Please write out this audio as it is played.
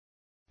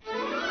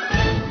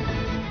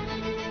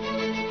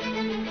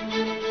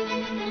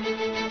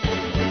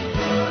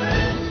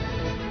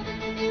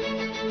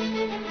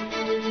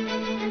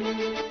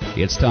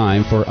It's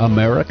time for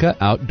America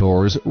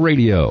Outdoors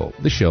Radio,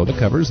 the show that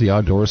covers the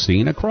outdoor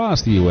scene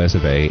across the U.S.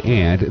 of A.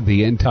 and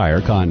the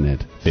entire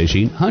continent.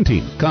 Fishing,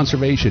 hunting,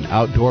 conservation,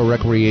 outdoor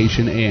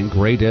recreation, and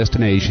great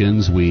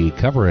destinations, we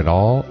cover it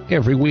all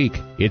every week.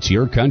 It's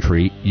your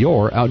country,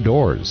 your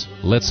outdoors.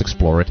 Let's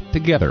explore it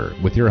together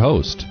with your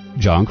host,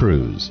 John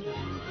Cruz.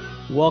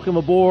 Welcome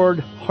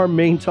aboard. Our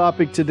main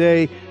topic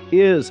today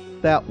is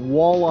that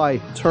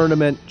walleye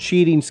tournament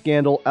cheating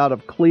scandal out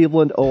of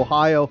Cleveland,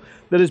 Ohio,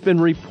 that has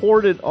been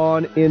reported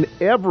on in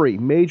every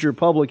major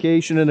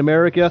publication in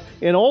America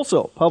and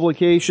also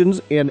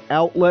publications and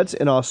outlets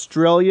in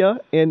Australia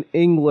and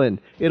England.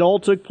 It all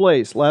took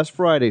place last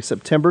Friday,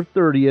 September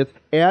 30th,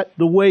 at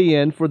the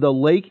weigh-in for the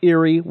Lake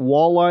Erie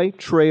Walleye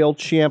Trail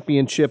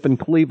Championship in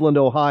Cleveland,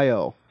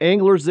 Ohio.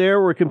 Anglers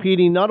there were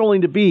competing not only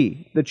to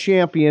be the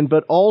champion,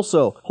 but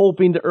also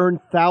hoping to earn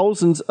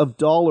thousands of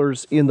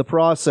dollars in the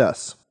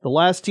process. The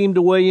last team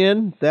to weigh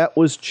in, that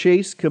was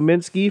Chase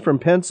Cominsky from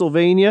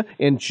Pennsylvania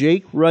and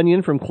Jake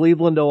Runyon from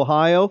Cleveland,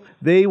 Ohio.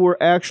 They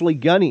were actually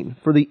gunning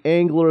for the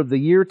Angler of the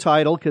Year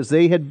title because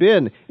they had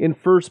been in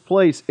first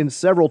place in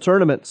several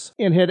tournaments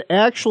and had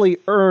actually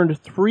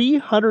earned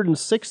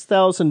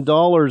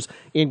 $306,000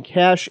 in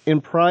cash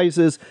and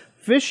prizes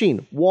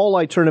fishing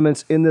walleye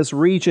tournaments in this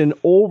region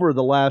over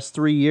the last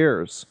 3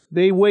 years.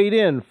 They weighed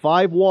in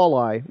 5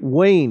 walleye,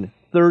 weighing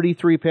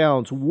 33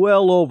 pounds,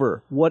 well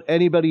over what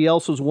anybody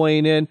else was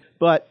weighing in,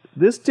 but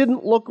this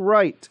didn't look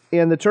right,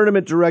 and the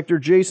tournament director,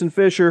 Jason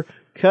Fisher,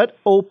 cut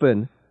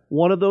open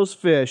one of those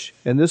fish,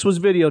 and this was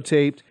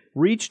videotaped,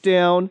 reached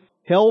down,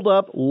 held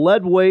up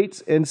lead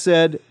weights, and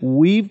said,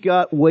 "We've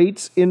got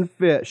weights in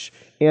fish,"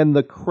 and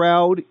the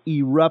crowd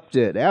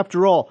erupted.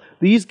 After all,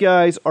 these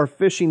guys are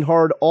fishing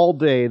hard all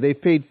day.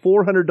 They've paid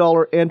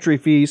 $400 entry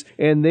fees,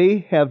 and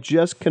they have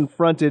just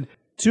confronted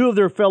 2 of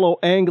their fellow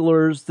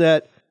anglers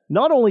that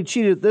not only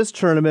cheated at this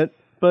tournament,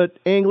 but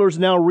anglers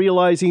now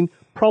realizing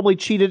probably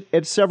cheated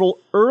at several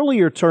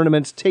earlier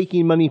tournaments,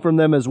 taking money from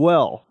them as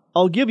well.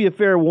 I'll give you a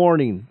fair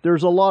warning.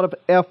 There's a lot of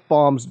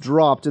F-bombs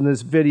dropped in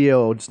this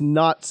video. It's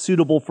not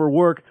suitable for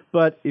work,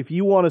 but if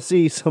you want to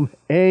see some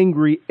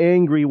angry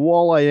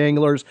walleye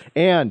anglers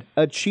and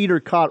a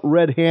cheater caught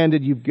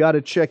red-handed, you've got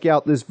to check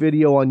out this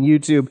video on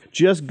YouTube.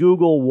 Just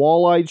Google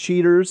walleye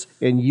cheaters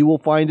and you will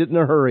find it in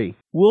a hurry.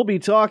 We'll be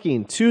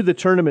talking to the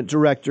tournament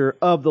director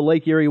of the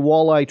Lake Erie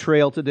Walleye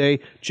Trail today,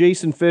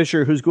 Jason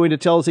Fisher, who's going to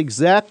tell us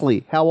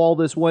exactly how all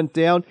this went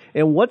down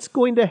and what's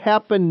going to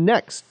happen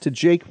next to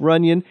Jake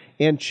Runyon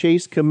and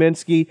Chase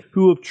Cominsky,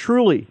 who have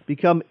truly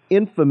become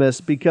infamous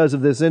because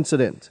of this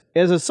incident.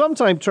 As a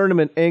sometime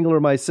tournament angler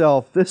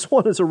myself, this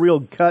one is a real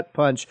gut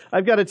punch.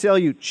 I've got to tell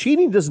you,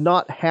 cheating does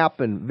not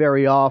happen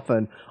very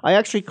often. I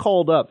actually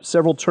called up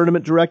several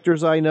tournament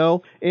directors I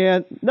know,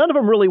 and none of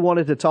them really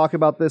wanted to talk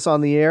about this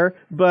on the air,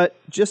 but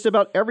just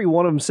about every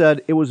one of them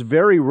said it was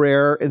very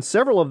rare, and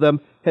several of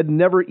them had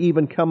never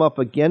even come up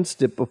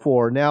against it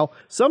before. Now,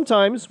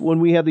 sometimes when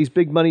we have these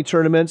big money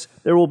tournaments,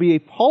 there will be a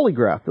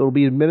polygraph that will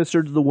be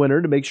administered to the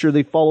winner to make sure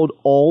they followed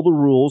all the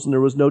rules and there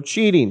was no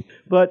cheating.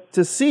 But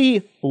to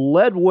see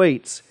lead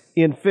weights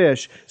in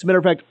fish, as a matter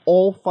of fact,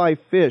 all 5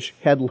 fish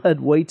had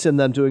lead weights in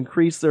them to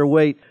increase their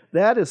weight,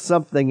 that is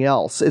something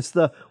else. It's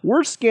the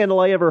worst scandal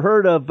I ever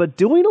heard of, but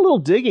doing a little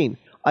digging,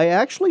 I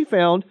actually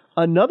found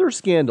another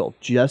scandal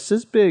just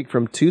as big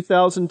from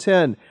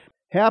 2010.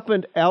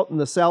 Happened out in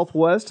the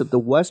Southwest at the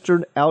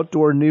Western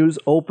Outdoor News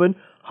Open.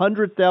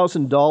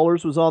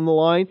 $100,000 was on the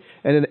line,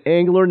 and an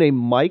angler named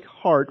Mike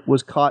Hart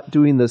was caught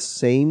doing the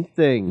same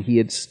thing. He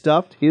had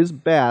stuffed his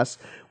bass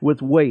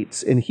with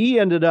weights, and he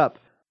ended up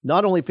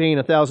not only paying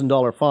a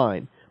 $1,000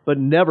 fine, but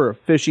never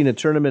fishing a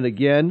tournament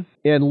again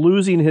and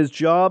losing his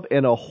job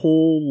and a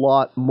whole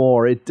lot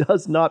more. It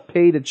does not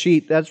pay to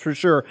cheat, that's for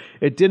sure.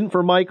 It didn't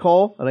for Mike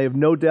Hall, and I have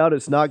no doubt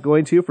it's not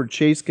going to for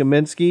Chase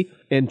Cominsky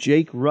and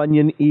Jake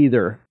Runyon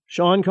either.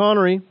 Sean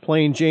Connery,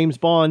 playing James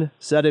Bond,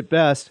 said it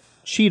best,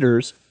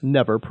 cheaters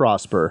never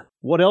prosper.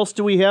 What else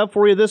do we have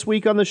for you this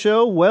week on the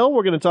show? Well,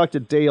 we're going to talk to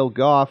Dale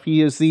Goff.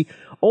 He is the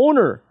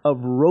owner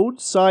of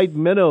Roadside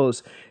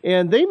Minnows,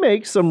 and they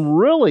make some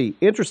really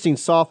interesting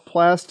soft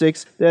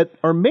plastics that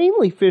are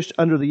mainly fished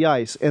under the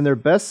ice, and their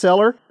best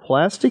seller,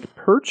 plastic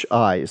perch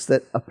eyes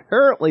that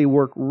apparently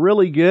work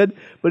really good,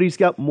 but he's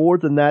got more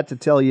than that to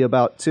tell you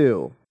about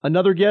too.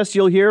 Another guest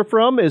you'll hear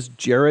from is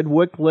Jared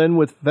Wicklund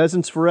with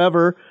Pheasants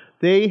Forever.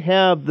 They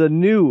have the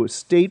new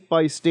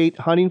state-by-state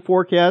hunting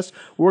forecast.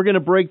 We're going to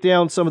break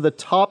down some of the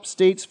top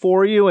states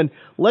for you and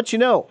let you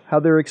know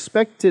how they're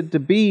expected to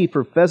be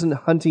for pheasant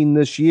hunting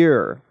this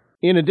year.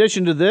 In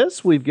addition to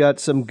this, we've got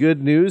some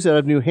good news out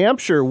of New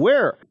Hampshire,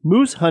 where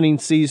moose hunting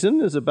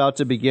season is about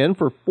to begin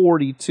for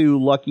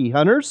 42 lucky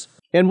hunters.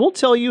 And we'll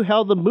tell you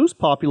how the moose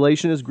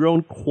population has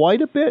grown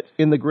quite a bit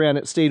in the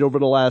Granite State over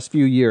the last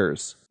few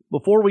years.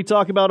 Before we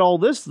talk about all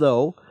this,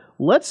 though,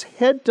 let's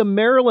head to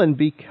Maryland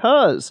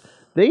because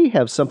they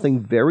have something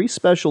very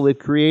special they've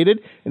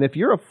created, and if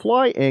you're a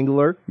fly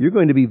angler, you're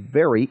going to be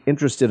very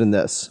interested in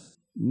this.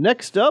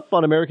 Next up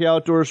on America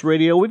Outdoors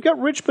Radio, we've got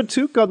Rich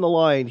Patuch on the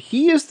line.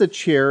 He is the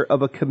chair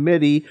of a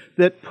committee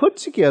that put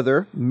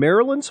together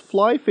Maryland's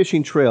Fly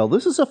Fishing Trail.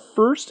 This is a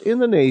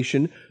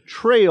first-in-the-nation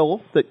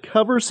trail that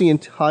covers the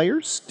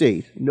entire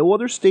state. No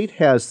other state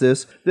has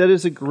this. That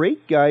is a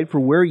great guide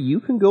for where you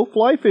can go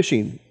fly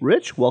fishing.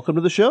 Rich, welcome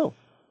to the show.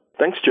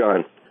 Thanks,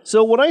 John.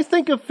 So when I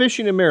think of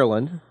fishing in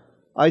Maryland,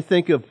 I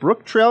think of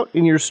brook trout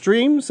in your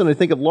streams, and I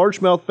think of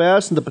largemouth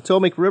bass in the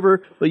Potomac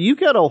River, but you've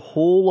got a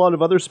whole lot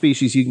of other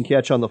species you can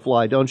catch on the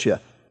fly, don't you?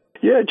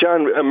 Yeah,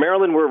 John,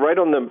 Maryland, we're right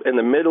in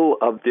the middle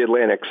of the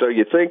Atlantic, so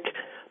you think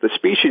the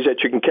species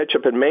that you can catch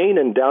up in Maine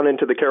and down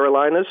into the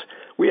Carolinas,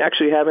 we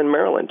actually have in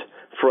Maryland.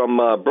 From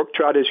brook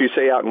trout, as you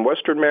say, out in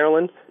western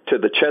Maryland, to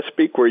the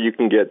Chesapeake, where you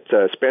can get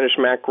Spanish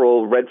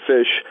mackerel,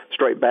 redfish,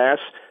 striped bass,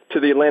 to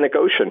the Atlantic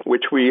Ocean,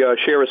 which we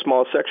share a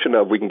small section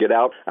of. We can get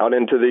out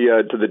into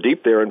the to the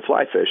deep there and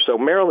fly fish. So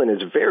Maryland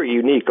is very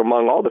unique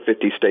among all the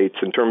 50 states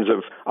in terms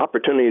of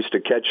opportunities to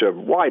catch a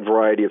wide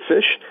variety of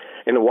fish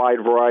in a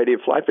wide variety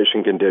of fly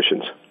fishing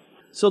conditions.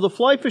 So the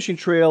Fly Fishing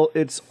Trail,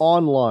 it's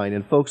online,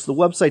 and folks, the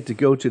website to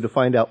go to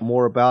find out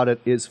more about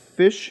it is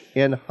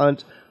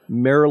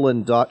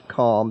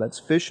fishandhuntmaryland.com. That's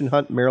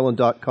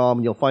fishandhuntmaryland.com,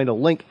 and you'll find a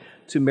link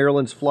to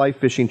Maryland's Fly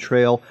Fishing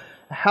Trail.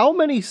 How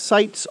many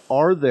sites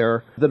are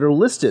there that are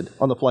listed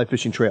on the Fly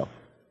Fishing Trail?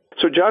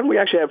 So, John, we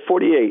actually have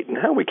 48. And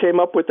how we came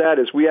up with that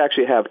is we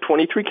actually have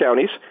 23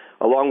 counties,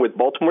 along with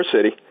Baltimore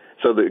City.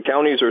 So the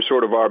counties are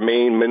sort of our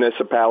main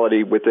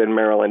municipality within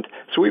Maryland.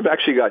 So we've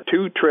actually got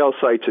 2 trail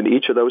sites in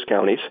each of those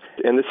counties,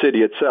 in the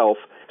city itself,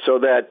 so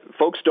that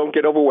folks don't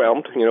get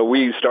overwhelmed. You know,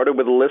 we started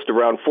with a list of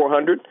around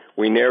 400.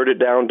 We narrowed it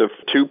down to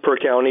 2 per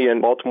county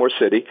in Baltimore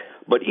City.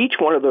 But each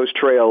one of those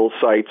trail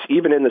sites,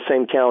 even in the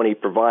same county,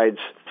 provides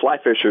fly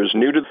fishers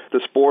new to the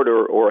sport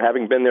or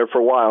having been there for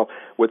a while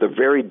with a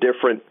very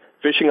different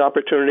fishing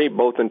opportunity,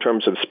 both in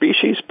terms of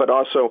species, but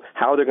also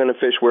how they're going to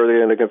fish, where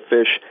they're going to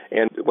fish,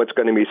 and what's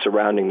going to be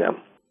surrounding them.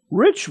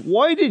 Rich,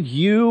 why did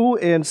you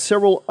and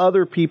several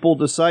other people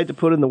decide to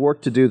put in the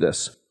work to do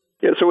this?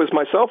 Yeah, so as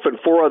myself and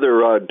 4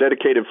 other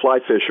dedicated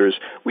fly fishers,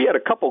 we had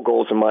a couple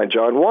goals in mind,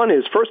 John. One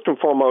is, first and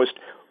foremost,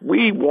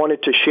 we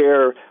wanted to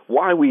share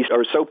why we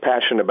are so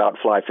passionate about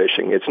fly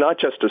fishing. It's not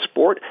just a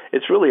sport.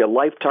 It's really a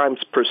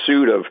lifetime's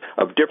pursuit of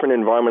different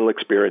environmental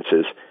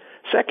experiences.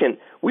 Second,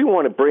 we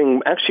want to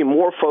bring actually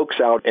more folks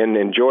out and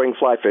enjoying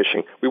fly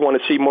fishing. We want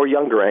to see more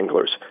younger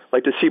anglers,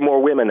 like to see more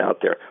women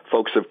out there,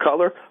 folks of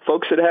color,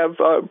 folks that have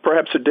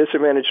perhaps a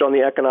disadvantage on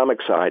the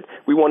economic side.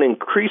 We want to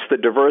increase the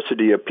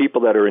diversity of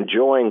people that are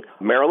enjoying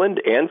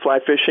Maryland and fly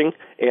fishing,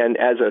 and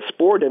as a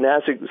sport and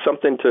as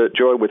something to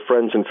enjoy with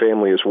friends and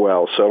family as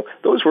well. So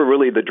those were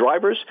really the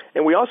drivers,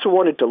 and we also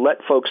wanted to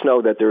let folks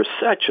know that there's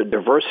such a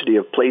diversity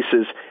of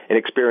places and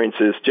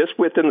experiences just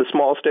within the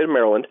small state of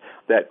Maryland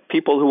that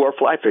people who are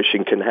fly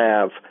fishing can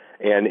have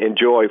and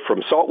enjoy,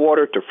 from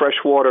saltwater to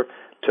freshwater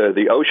to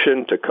the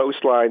ocean to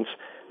coastlines.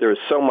 There is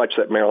so much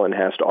that Maryland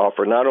has to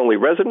offer, not only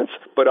residents,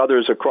 but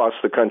others across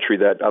the country,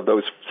 that of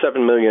those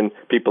 7 million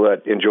people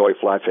that enjoy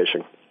fly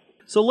fishing.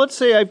 So let's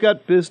say I've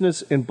got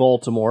business in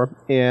Baltimore,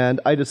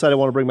 and I decide I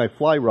want to bring my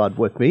fly rod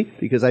with me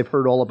because I've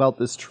heard all about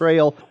this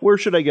trail. Where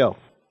should I go?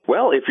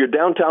 Well, if you're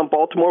downtown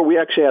Baltimore, we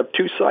actually have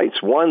 2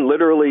 sites, one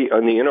literally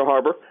on the Inner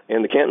Harbor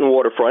and the Canton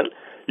waterfront.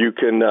 You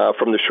can,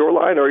 from the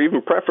shoreline, or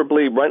even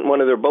preferably rent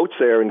one of their boats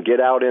there and get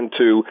out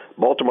into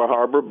Baltimore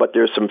Harbor. But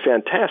there's some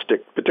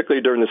fantastic,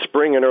 particularly during the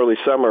spring and early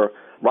summer,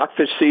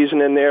 rockfish season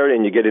in there,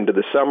 and you get into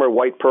the summer,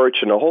 white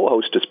perch, and a whole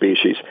host of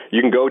species.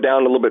 You can go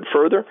down a little bit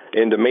further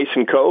into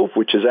Mason Cove,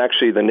 which is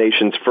actually the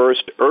nation's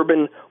first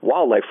urban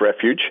wildlife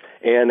refuge,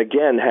 and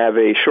again have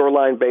a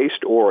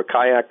shoreline-based or a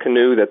kayak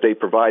canoe that they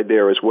provide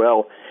there as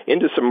well,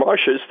 into some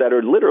marshes that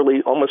are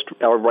literally almost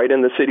right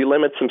in the city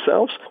limits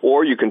themselves.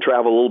 Or you can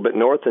travel a little bit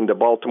north into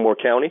Baltimore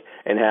County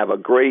and have a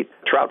great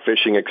trout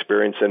fishing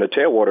experience in a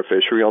tailwater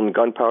fishery on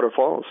Gunpowder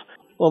Falls.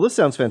 Well, this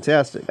sounds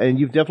fantastic, and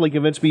you've definitely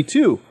convinced me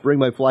to bring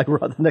my fly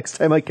rod the next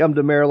time I come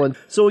to Maryland.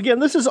 So again,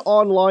 this is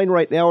online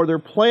right now. Are there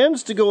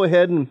plans to go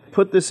ahead and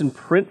put this in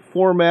print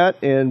format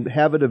and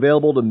have it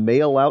available to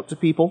mail out to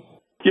people?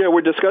 Yeah,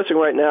 we're discussing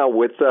right now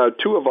with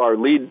 2 of our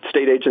lead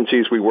state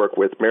agencies we work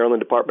with,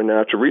 Maryland Department of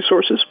Natural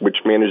Resources,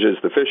 which manages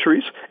the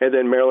fisheries, and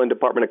then Maryland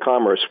Department of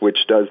Commerce,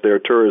 which does their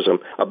tourism,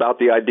 about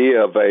the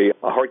idea of a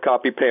hard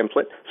copy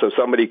pamphlet so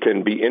somebody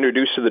can be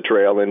introduced to the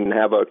trail and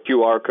have a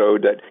QR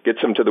code that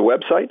gets them to the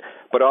website,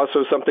 but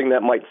also something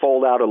that might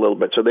fold out a little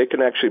bit so they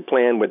can actually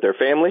plan with their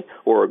family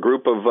or a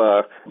group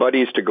of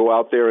buddies to go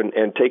out there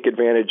and take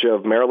advantage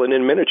of Maryland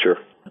in miniature.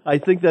 I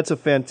think that's a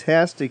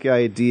fantastic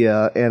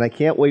idea, and I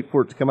can't wait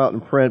for it to come out in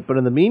print. But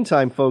in the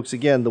meantime, folks,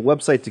 again, the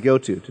website to go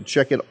to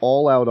check it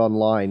all out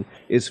online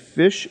is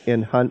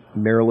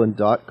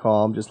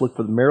fishandhuntmaryland.com. Just look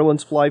for the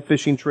Maryland's Fly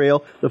Fishing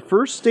Trail, the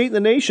first state in the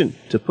nation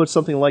to put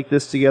something like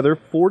this together.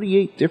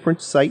 48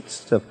 different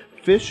sites to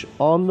fish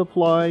on the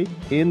fly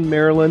in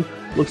Maryland.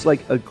 Looks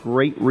like a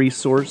great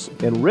resource.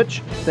 And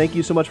Rich, thank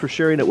you so much for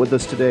sharing it with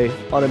us today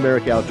on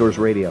America Outdoors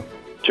Radio.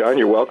 John,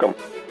 you're welcome.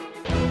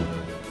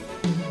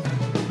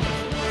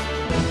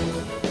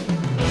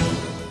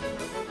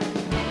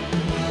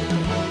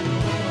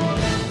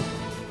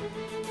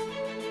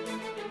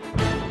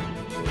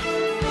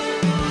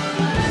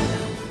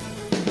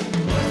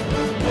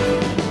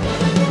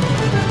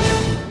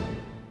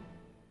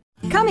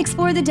 Come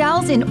explore the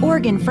Dalles in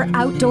Oregon for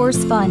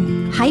outdoors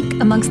fun. Hike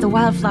amongst the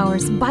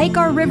wildflowers, bike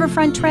our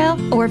riverfront trail,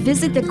 or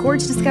visit the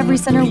Gorge Discovery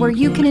Center where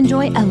you can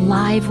enjoy a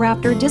live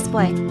raptor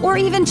display, or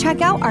even check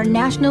out our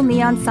National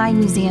Neon Sign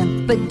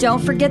Museum. But don't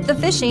forget the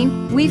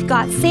fishing. We've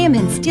got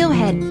salmon,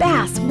 steelhead,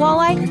 bass,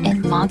 walleye,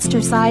 and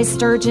monster-sized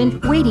sturgeon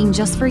waiting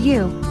just for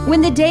you.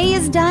 When the day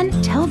is done,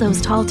 tell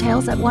those tall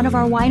tales at one of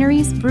our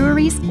wineries,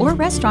 breweries, or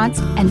restaurants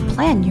and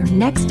plan your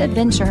next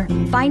adventure.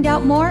 Find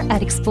out more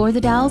at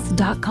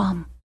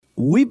explorethedalles.com.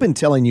 We've been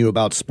telling you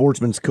about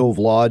Sportsman's Cove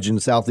Lodge in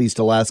Southeast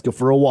Alaska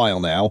for a while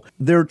now.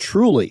 They're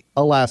truly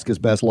Alaska's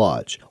best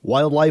lodge.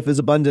 Wildlife is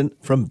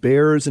abundant, from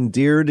bears and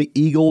deer to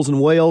eagles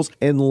and whales,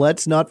 and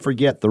let's not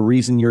forget the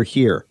reason you're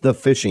here, the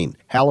fishing.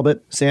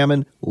 Halibut,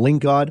 salmon,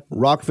 lingcod,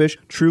 rockfish,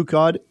 true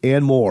cod,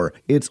 and more.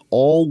 It's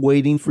all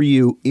waiting for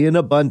you in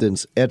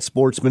abundance at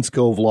Sportsman's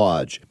Cove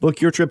Lodge.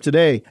 Book your trip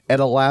today at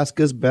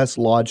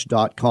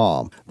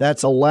alaskasbestlodge.com.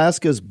 That's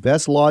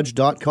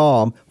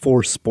alaskasbestlodge.com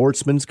for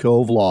Sportsman's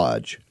Cove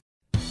Lodge.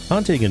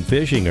 Hunting and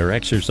fishing are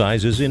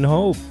exercises in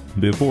hope.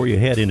 Before you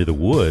head into the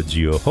woods,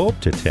 you hope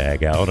to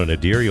tag out on a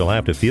deer you'll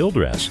have to field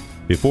dress.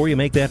 Before you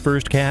make that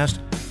first cast,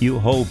 you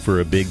hope for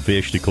a big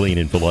fish to clean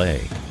and fillet.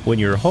 When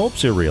your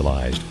hopes are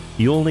realized,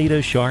 you'll need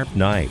a sharp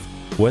knife.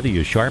 Whether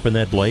you sharpen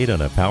that blade on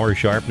a power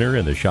sharpener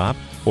in the shop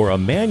or a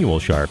manual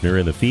sharpener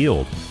in the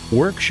field,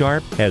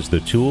 WorkSharp has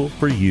the tool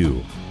for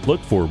you.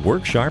 Look for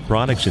WorkSharp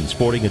products in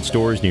sporting goods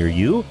stores near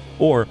you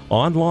or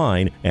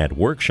online at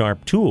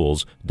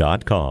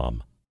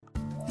WorkSharpTools.com.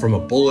 From a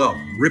bull elk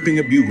ripping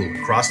a bugle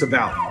across the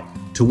valley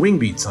to wing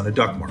beats on a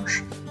duck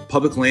marsh,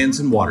 public lands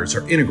and waters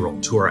are integral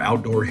to our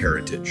outdoor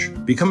heritage.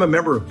 Become a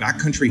member of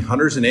Backcountry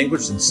Hunters and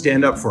Anglers and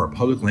stand up for our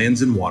public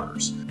lands and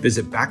waters.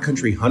 Visit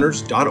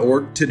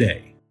backcountryhunters.org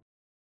today.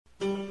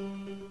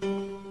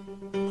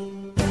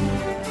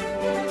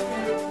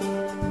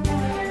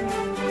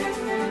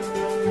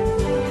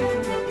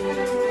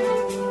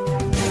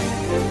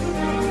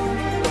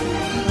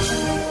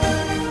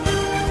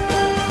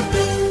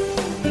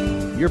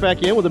 You're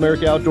back in with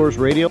America Outdoors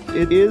Radio.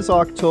 It is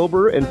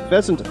October, and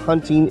pheasant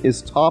hunting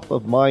is top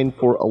of mind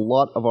for a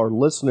lot of our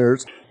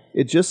listeners.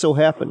 It just so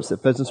happens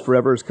that Pheasants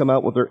Forever has come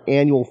out with their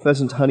annual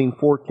pheasant hunting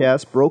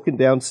forecast, broken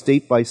down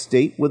state by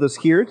state. With us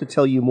here to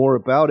tell you more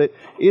about it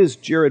is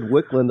Jared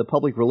Wicklund, the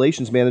Public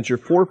Relations Manager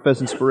for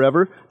Pheasants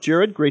Forever.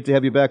 Jared, great to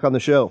have you back on the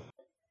show.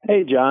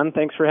 Hey, John.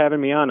 Thanks for having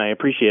me on. I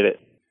appreciate it.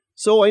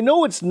 So I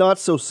know it's not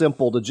so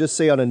simple to just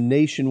say on a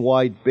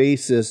nationwide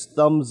basis,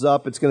 thumbs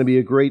up, it's going to be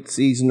a great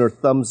season, or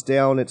thumbs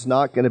down, it's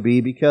not going to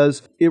be,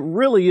 because it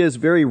really is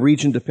very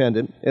region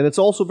dependent, and it's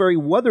also very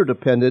weather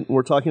dependent.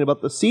 We're talking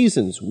about the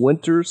seasons,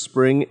 winter,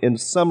 spring, and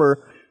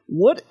summer.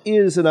 What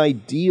is an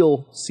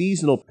ideal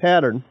seasonal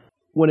pattern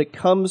when it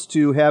comes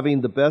to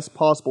having the best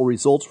possible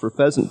results for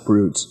pheasant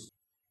broods?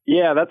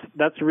 Yeah,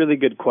 that's a really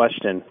good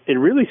question. It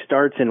really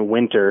starts in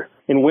winter.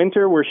 In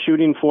winter, we're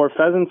shooting for,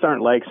 pheasants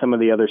aren't like some of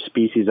the other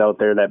species out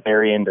there that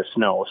bury into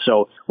snow.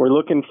 So we're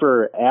looking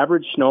for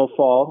average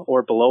snowfall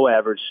or below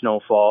average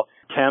snowfall.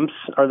 Temps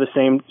are the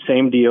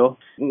same deal.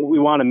 We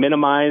want to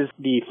minimize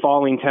the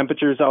falling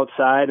temperatures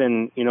outside,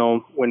 and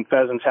when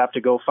pheasants have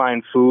to go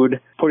find food,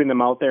 putting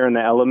them out there in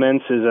the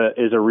elements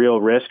is a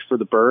real risk for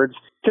the birds.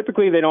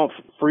 Typically, they don't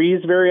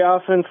freeze very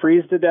often,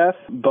 freeze to death,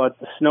 but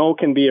snow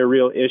can be a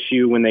real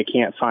issue when they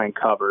can't find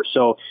cover.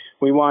 So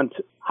we want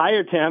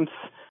higher temps,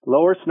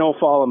 lower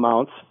snowfall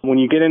amounts. When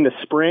you get into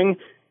spring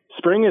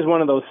is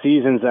one of those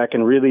seasons that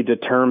can really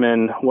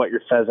determine what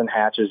your pheasant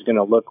hatch is going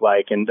to look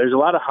like. And there's a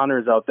lot of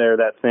hunters out there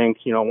that think,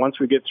 once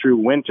we get through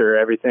winter,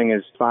 everything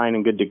is fine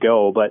and good to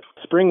go. But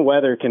spring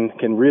weather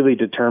can really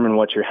determine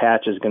what your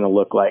hatch is going to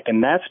look like.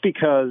 And that's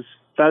because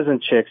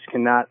pheasant chicks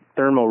cannot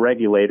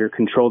thermoregulate or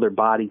control their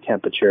body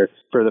temperature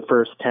for the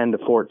first 10 to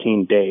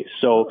 14 days.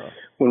 So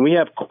when we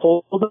have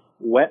cold,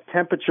 wet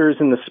temperatures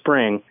in the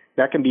spring,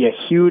 that can be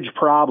a huge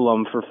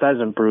problem for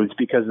pheasant broods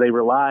because they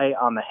rely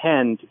on the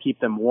hen to keep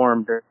them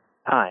warm during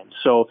time.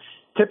 So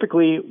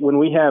typically when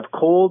we have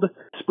cold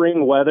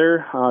spring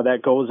weather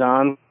that goes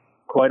on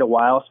quite a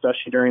while,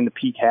 especially during the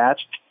peak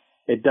hatch,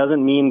 it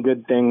doesn't mean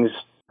good things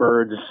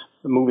birds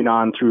moving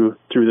on through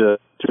the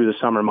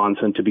summer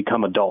months and to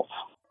become adults.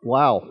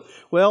 Wow.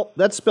 Well,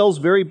 that spells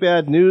very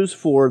bad news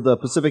for the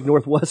Pacific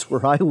Northwest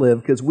where I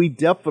live, because we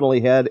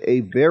definitely had a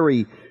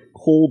very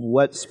cold,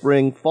 wet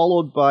spring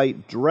followed by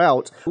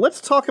drought. Let's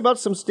talk about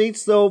some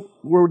states, though,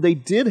 where they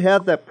did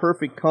have that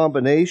perfect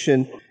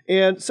combination.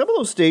 And some of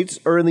those states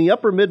are in the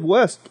upper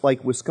Midwest,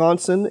 like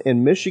Wisconsin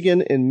and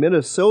Michigan and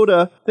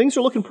Minnesota. Things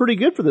are looking pretty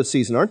good for this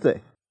season, aren't they?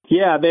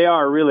 Yeah, they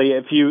are, really.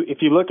 If you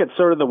look at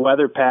sort of the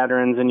weather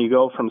patterns and you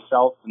go from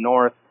south to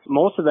north,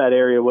 most of that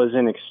area was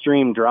in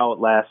extreme drought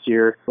last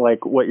year,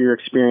 like what you're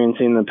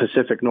experiencing in the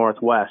Pacific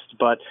Northwest.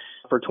 But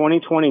for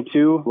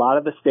 2022, a lot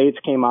of the states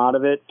came out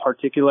of it,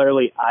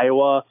 particularly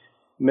Iowa,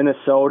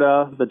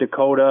 Minnesota, the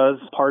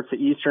Dakotas, parts of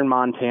eastern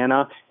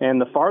Montana.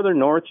 And the farther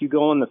north you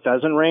go in the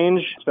pheasant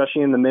range,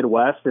 especially in the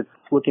Midwest, it's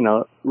looking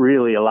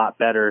really a lot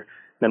better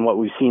than what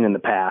we've seen in the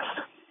past.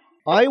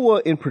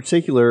 Iowa in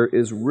particular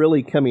is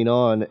really coming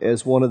on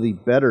as one of the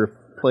better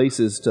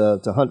places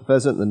to hunt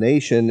pheasant in the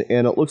nation,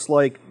 and it looks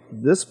like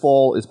this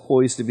fall is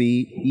poised to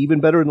be even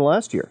better than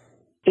last year.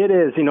 It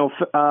is.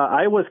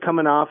 Iowa's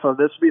coming off of,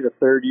 this will be the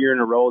third year in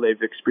a row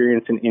they've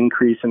experienced an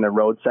increase in their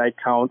roadside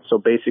count. So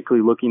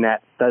basically looking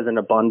at pheasant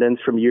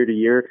abundance from year to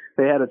year.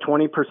 They had a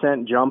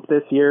 20% jump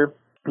this year.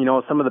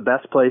 Some of the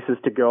best places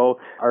to go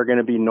are going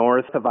to be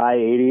north of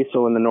I-80,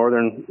 so in the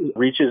northern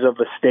reaches of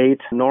the state,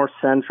 north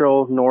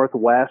central,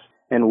 northwest,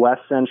 and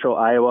west central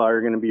Iowa are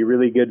going to be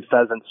really good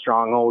pheasant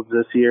strongholds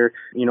this year,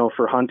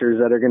 for hunters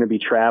that are going to be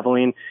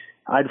traveling.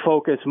 I'd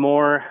focus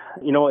more,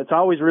 it's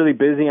always really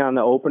busy on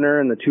the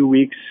opener and the 2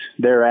 weeks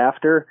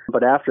thereafter,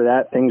 but after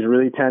that, things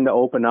really tend to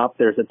open up.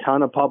 There's a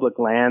ton of public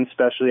land,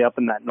 especially up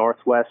in that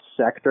northwest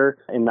sector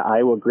in the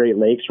Iowa Great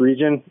Lakes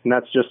region, and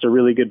that's just a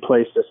really good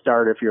place to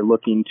start if you're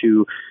looking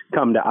to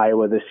come to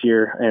Iowa this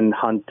year and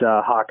hunt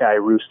Hawkeye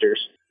roosters.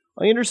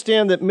 I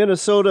understand that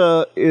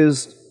Minnesota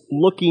is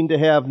looking to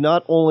have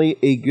not only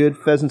a good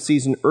pheasant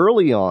season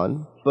early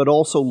on, but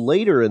also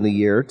later in the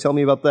year. Tell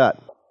me about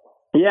that.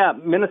 Yeah,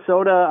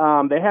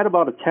 Minnesota, they had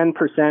about a 10%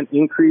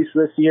 increase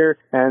this year,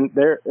 and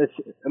it's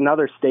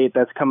another state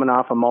that's coming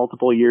off of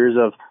multiple years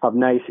of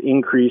nice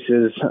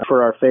increases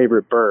for our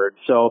favorite bird.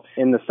 So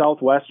in the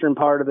southwestern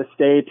part of the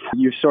state,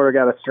 you've sort of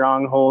got a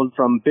stronghold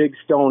from Big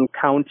Stone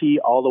County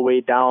all the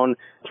way down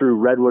through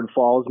Redwood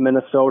Falls,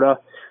 Minnesota,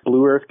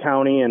 Blue Earth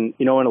County, and,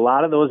 in a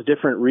lot of those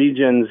different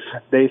regions,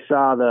 they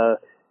saw the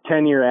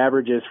 10-year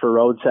averages for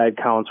roadside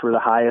counts were the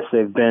highest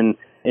they've been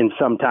in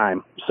some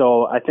time.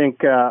 So I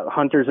think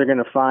hunters are going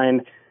to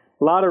find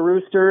a lot of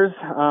roosters.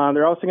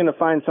 They're also going to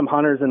find some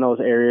hunters in those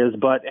areas,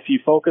 but if you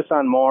focus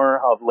on more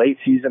of late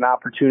season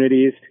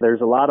opportunities,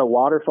 there's a lot of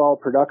waterfowl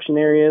production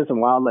areas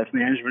and wildlife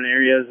management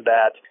areas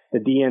that the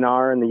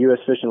DNR and the U.S.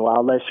 Fish and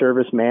Wildlife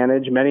Service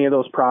manage. Many of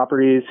those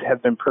properties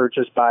have been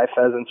purchased by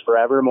Pheasants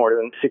Forever, more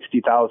than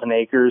 60,000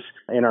 acres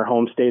in our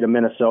home state of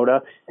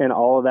Minnesota, and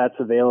all of that's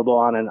available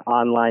on an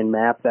online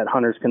map that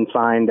hunters can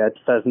find at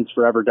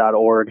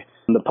pheasantsforever.org.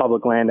 The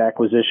public land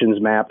acquisitions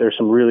map, there's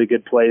some really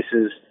good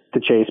places to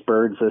chase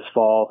birds this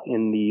fall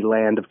in the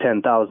land of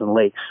 10,000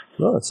 lakes.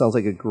 Well, that sounds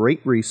like a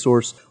great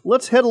resource.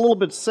 Let's head a little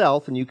bit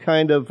south, and you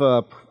kind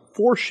of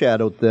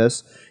foreshadowed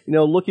this.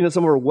 Looking at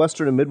some of our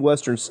western and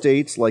midwestern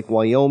states like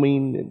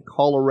Wyoming and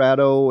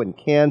Colorado and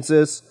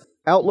Kansas,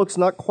 outlook's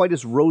not quite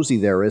as rosy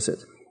there, is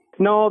it?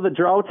 No, the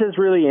drought has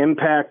really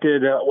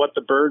impacted what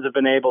the birds have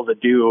been able to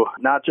do,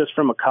 not just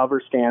from a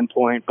cover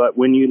standpoint, but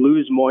when you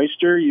lose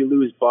moisture, you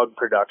lose bug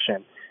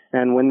production.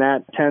 And when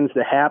that tends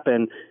to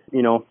happen,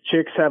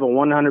 chicks have a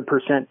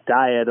 100%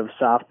 diet of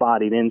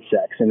soft-bodied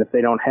insects. And if they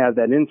don't have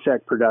that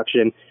insect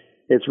production,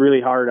 it's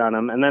really hard on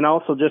them. And then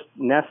also just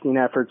nesting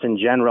efforts in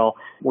general.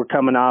 We're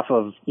coming off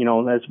of,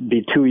 that's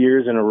be 2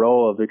 years in a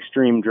row of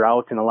extreme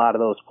drought in a lot of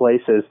those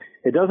places.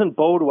 It doesn't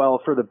bode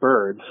well for the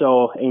birds.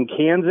 So in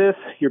Kansas,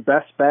 your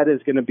best bet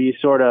is going to be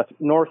sort of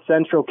north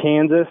central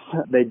Kansas.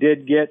 They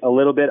did get a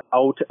little bit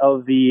out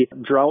of the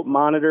drought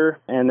monitor,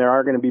 and there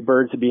are going to be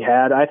birds to be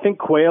had. I think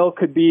quail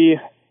could be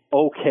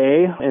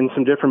okay in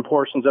some different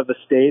portions of the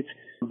state,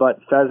 but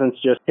pheasants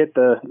just hit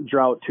the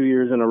drought 2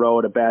 years in a row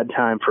at a bad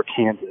time for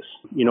Kansas.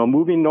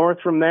 Moving north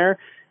from there,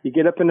 you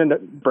get up into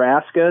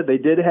Nebraska. They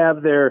did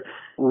have their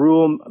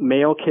rural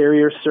mail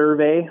carrier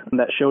survey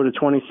that showed a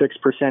 26%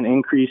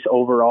 increase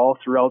overall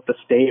throughout the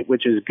state,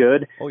 which is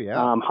good. Oh,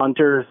 yeah.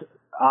 Hunters,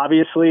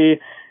 obviously,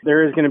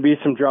 there is going to be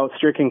some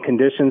drought-stricken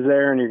conditions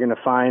there, and you're going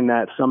to find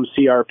that some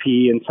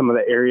CRP in some of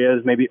the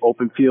areas, maybe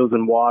open fields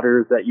and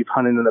waters that you've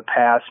hunted in the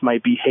past,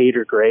 might be hayed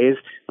or grazed,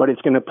 but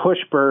it's going to push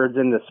birds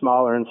into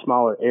smaller and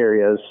smaller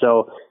areas.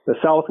 So the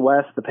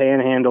Southwest, the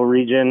Panhandle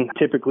region,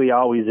 typically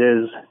always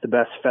is the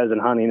best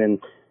pheasant hunting, and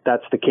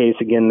that's the case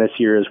again this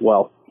year as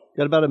well.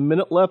 Got about a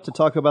minute left to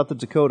talk about the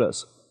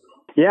Dakotas.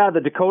 Yeah,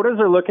 the Dakotas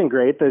are looking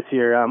great this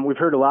year. We've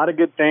heard a lot of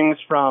good things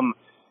from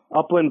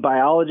upland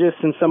biologists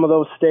in some of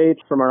those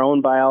states, from our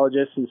own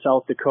biologists in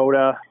South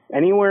Dakota.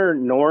 Anywhere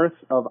north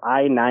of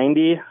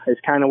I-90 is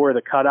kind of where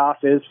the cutoff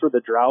is for the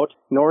drought.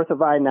 North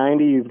of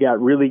I-90, you've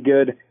got really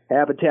good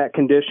habitat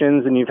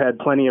conditions, and you've had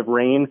plenty of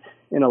rain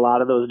in a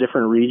lot of those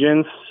different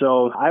regions.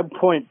 So I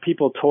point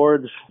people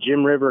towards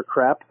Jim River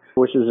Crep,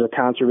 which is a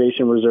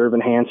conservation reserve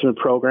enhancement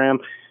program.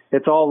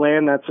 It's all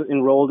land that's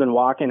enrolled in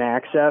walk-in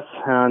access,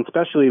 and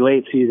especially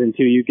late season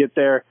too. You get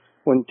there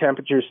when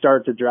temperatures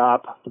start to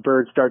drop, the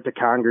birds start to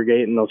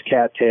congregate in those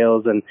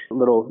cattails, and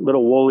little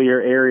woollier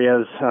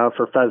areas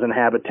for pheasant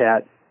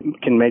habitat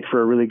can make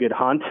for a really good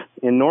hunt.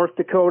 In North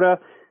Dakota,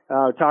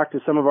 talked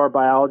to some of our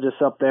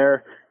biologists up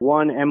there.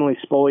 One, Emily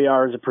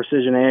Spoliar, is a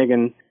precision ag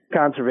and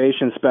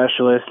conservation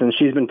specialist, and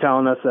she's been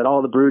telling us that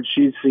all the broods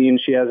she's seen,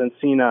 she hasn't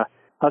seen a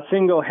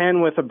single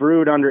hen with a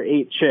brood under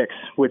 8 chicks,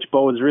 which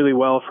bodes really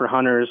well for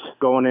hunters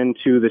going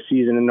into the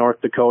season in North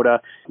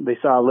Dakota. They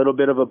saw a little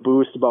bit of a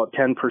boost, about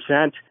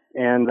 10%,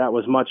 and that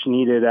was much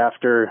needed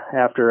after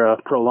a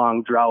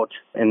prolonged drought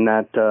in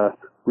that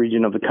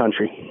region of the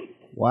country.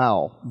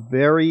 Wow,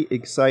 very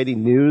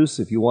exciting news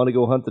if you want to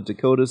go hunt the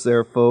Dakotas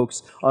there,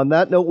 folks. On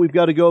that note, we've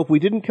got to go. If we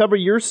didn't cover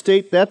your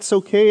state, that's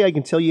okay. I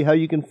can tell you how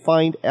you can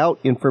find out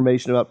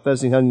information about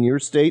pheasant hunting in your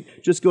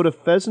state. Just go to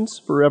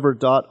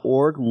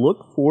pheasantsforever.org,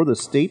 look for the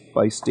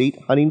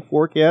state-by-state hunting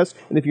forecast,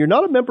 and if you're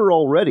not a member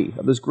already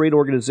of this great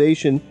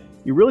organization,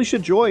 you really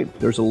should join.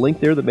 There's a link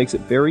there that makes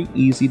it very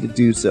easy to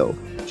do so.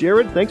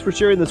 Jared, thanks for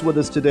sharing this with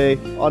us today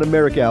on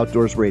America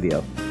Outdoors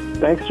Radio.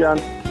 Thanks, John.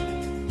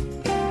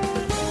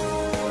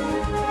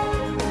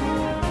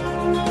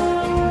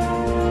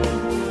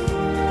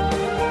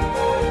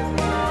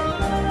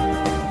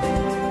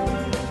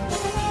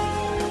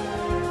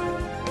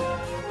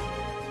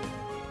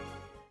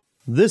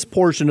 This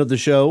portion of the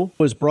show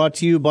was brought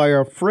to you by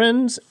our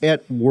friends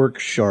at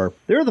WorkSharp.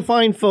 They're the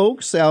fine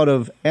folks out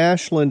of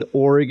Ashland,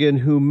 Oregon,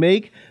 who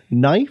make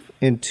knife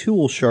and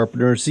tool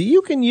sharpeners that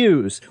you can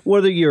use,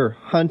 whether you're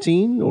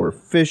hunting or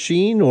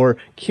fishing or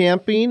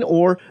camping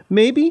or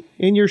maybe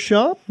in your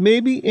shop,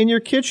 maybe in your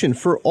kitchen,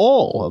 for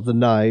all of the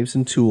knives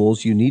and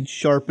tools you need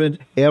sharpened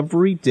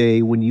every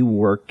day when you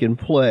work and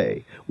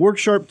play.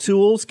 WorkSharp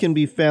tools can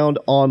be found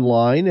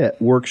online at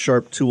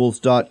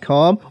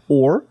worksharptools.com,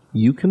 or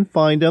you can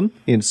find them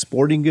in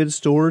sporting goods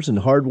stores and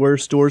hardware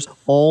stores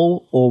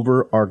all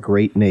over our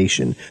great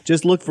nation.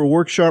 Just look for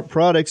WorkSharp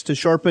products to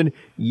sharpen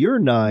your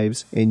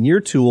knives and your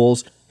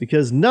tools,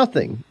 because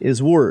nothing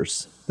is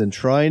worse than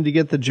trying to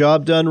get the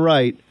job done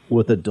right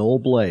with a dull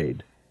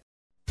blade.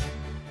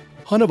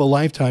 Hunt of a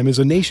Lifetime is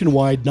a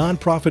nationwide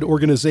nonprofit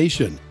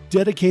organization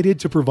dedicated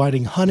to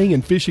providing hunting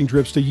and fishing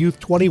trips to youth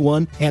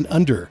 21 and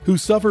under who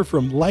suffer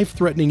from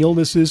life-threatening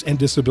illnesses and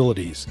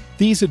disabilities.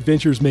 These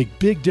adventures make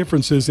big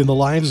differences in the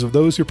lives of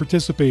those who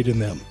participate in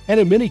them, and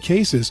in many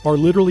cases are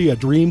literally a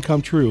dream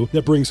come true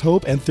that brings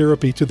hope and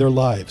therapy to their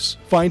lives.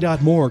 Find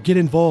out more, get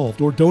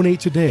involved, or donate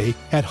today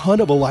at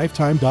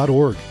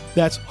huntofalifetime.org.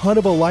 That's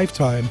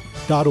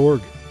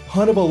huntofalifetime.org.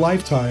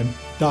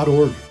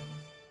 huntofalifetime.org.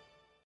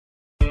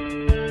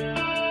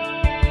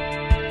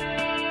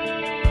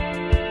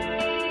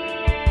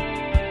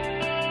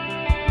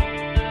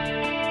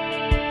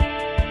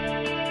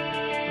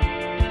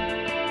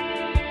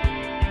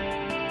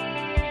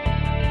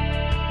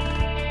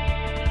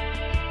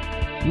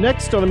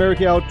 Next on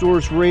America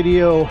Outdoors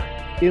Radio,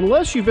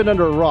 unless you've been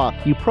under a rock,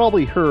 you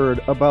probably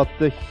heard about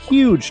the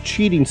huge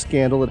cheating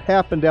scandal that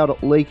happened out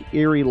at Lake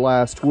Erie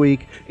last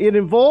week. It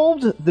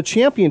involved the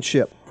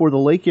championship for the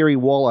Lake Erie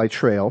Walleye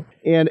Trail,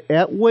 and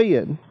at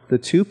weigh-in, the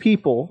two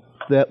people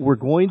that were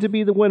going to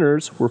be the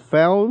winners were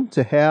found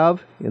to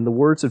have, in the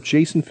words of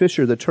Jason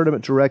Fisher, the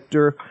tournament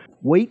director,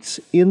 weights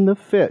in the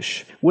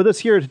fish. With us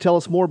here to tell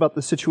us more about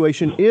the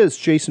situation is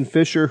Jason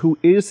Fisher, who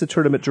is the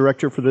tournament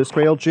director for this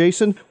trail.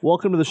 Jason,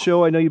 welcome to the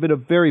show. I know you've been a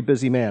very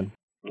busy man.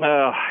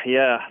 Oh,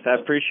 yeah. I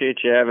appreciate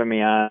you having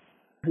me on.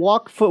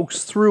 Walk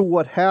folks through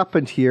what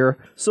happened here.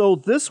 So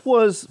this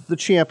was the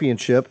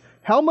championship.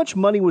 How much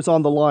money was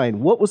on the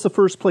line? What was the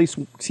first place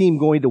team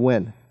going to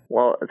win?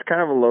 Well, it's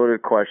kind of a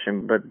loaded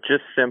question, but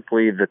just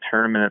simply the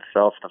tournament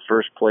itself, the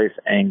first place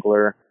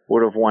angler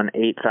would have won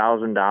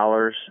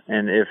 $8,000,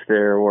 and if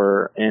there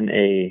were in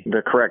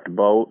the correct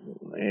boat,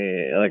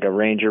 like a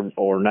Ranger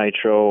or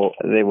Nitro,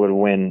 they would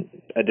win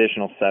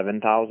additional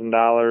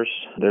 $7,000.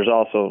 There's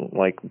also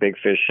like big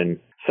fish and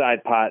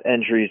side pot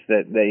entries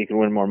that you can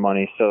win more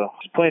money. So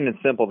plain and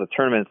simple, the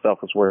tournament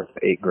itself was worth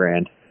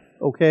 $8,000.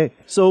 Okay,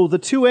 so the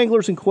two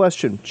anglers in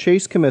question,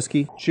 Chase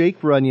Comiskey,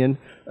 Jake Runyon,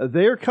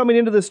 they're coming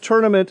into this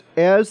tournament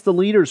as the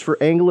leaders for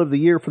Angler of the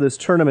Year for this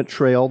tournament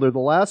trail. They're the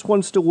last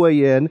ones to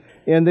weigh in,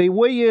 and they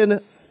weigh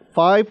in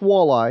 5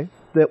 walleye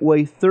that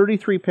weigh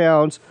 33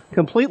 pounds,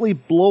 completely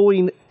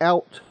blowing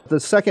out the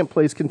second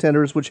place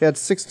contenders, which had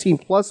 16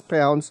 plus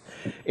pounds.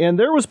 And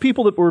there was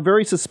people that were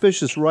very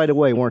suspicious right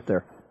away, weren't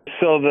there?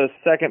 So the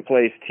second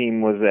place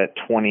team was at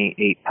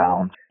 28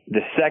 pounds.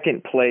 The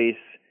second place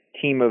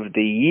Team of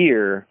the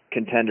Year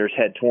contenders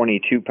had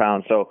 22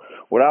 pounds. So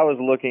what I was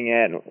looking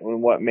at and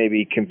what may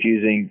be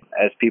confusing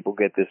as people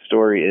get this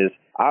story is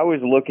I was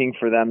looking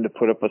for them to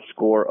put up a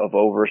score of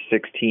over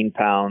 16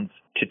 pounds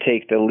to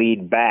take the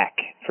lead back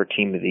for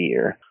Team of the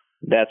Year.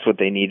 That's what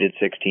they needed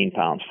 16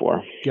 pounds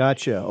for.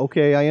 Gotcha.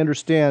 Okay, I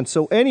understand.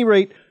 So at any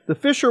rate, the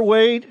fish are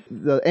weighed.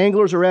 The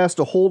anglers are asked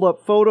to hold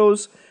up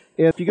photos.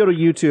 And if you go to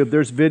YouTube,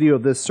 there's video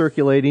of this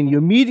circulating. You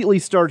immediately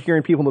start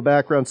hearing people in the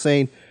background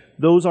saying,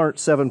 those aren't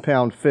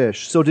 7-pound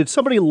fish. So did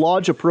somebody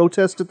lodge a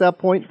protest at that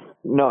point?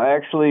 No,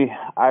 actually,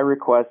 I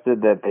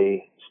requested that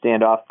they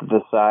stand off to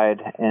the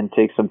side and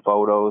take some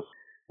photos.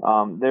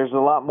 There's a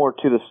lot more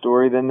to the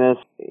story than this.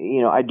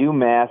 You know, I do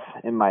math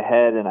in my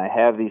head, and I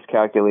have these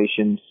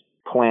calculations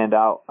planned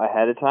out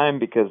ahead of time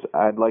because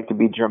I'd like to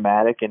be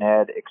dramatic and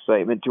add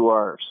excitement to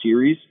our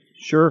series.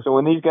 Sure. So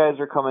when these guys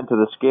are coming to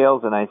the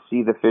scales and I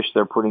see the fish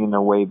they're putting in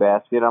their weigh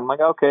basket, I'm like,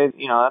 okay,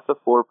 you know, that's a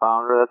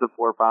 4-pounder, that's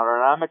a 4-pounder,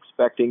 and I'm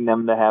expecting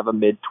them to have a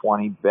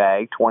mid-20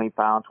 bag,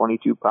 20-pound,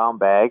 22-pound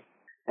bag.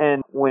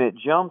 And when it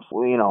jumps,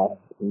 you know,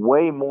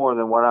 way more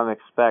than what I'm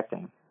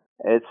expecting,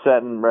 it's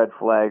setting red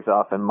flags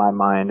off in my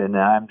mind, and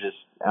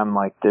I'm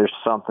like, there's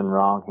something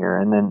wrong here.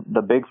 And then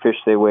the big fish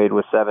they weighed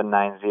was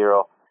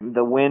 790.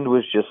 The wind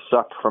was just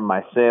sucked from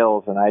my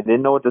sails, and I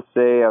didn't know what to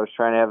say. I was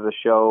trying to have the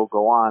show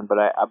go on, but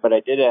I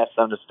did ask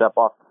them to step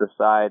off to the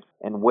side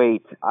and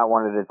wait. I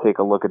wanted to take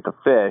a look at the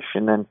fish,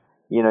 and then,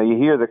 you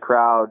hear the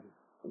crowd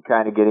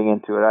kind of getting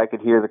into it. I could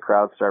hear the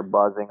crowd start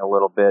buzzing a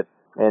little bit,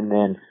 and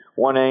then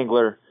one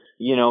angler,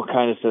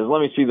 kind of says,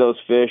 "Let me see those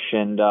fish."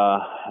 And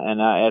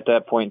at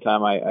that point in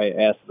time, I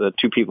asked the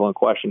two people in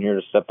question here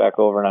to step back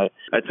over, and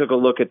I took a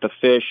look at the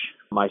fish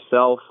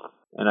myself,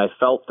 and I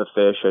felt the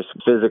fish. I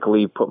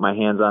physically put my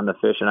hands on the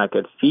fish, and I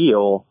could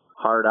feel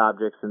hard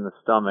objects in the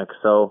stomach.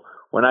 So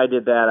when I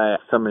did that, I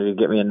asked somebody to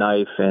get me a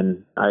knife,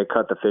 and I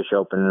cut the fish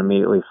open and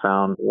immediately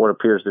found what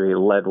appears to be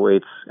lead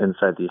weights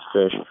inside these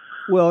fish.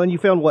 Well, and you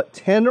found,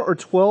 10 or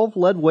 12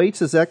 lead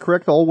weights? Is that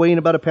correct? All weighing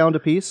about a pound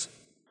apiece?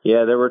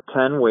 Yeah, there were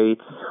 10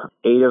 weights.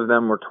 8 of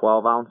them were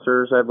 12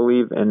 ouncers, I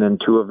believe, and then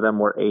 2 of them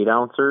were 8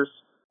 ouncers.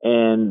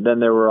 And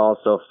then there were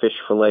also fish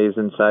fillets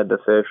inside the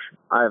fish.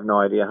 I have no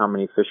idea how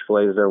many fish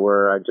fillets there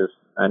were.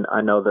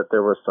 I know that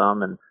there were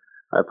some, and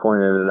I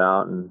pointed it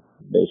out and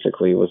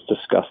basically was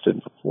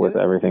disgusted with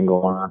everything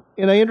going on.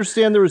 And I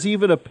understand there was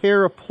even a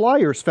pair of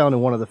pliers found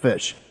in one of the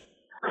fish.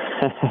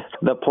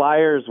 The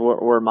pliers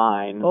were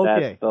mine.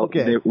 Okay.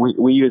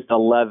 We used a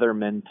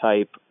Leatherman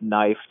type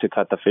knife to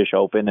cut the fish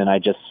open, and I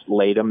just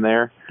laid them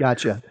there.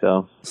 Gotcha.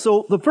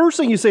 So the first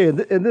thing you say,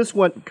 and this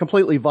went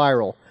completely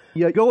viral,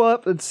 you go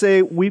up and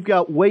say, "We've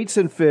got weights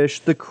and fish."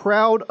 The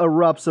crowd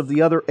erupts of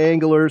the other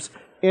anglers,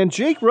 and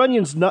Jake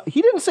Runyon's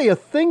he didn't say a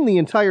thing the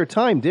entire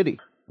time, did he?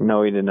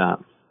 No, he did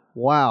not.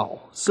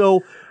 Wow.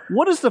 So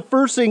what is the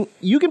first thing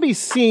you can be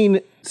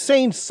seen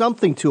saying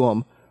something to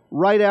him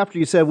right after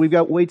you said, "We've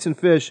got weights and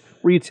fish"?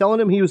 Were you telling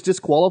him he was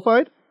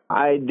disqualified?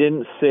 I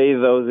didn't say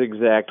those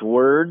exact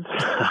words.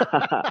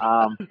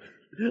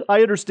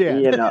 I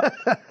understand.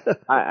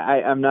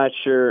 I'm not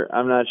sure.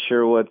 I'm not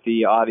sure what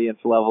the audience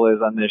level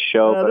is on this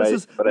show.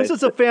 This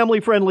is a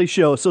family-friendly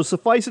show, so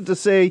suffice it to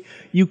say,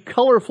 you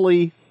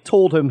colorfully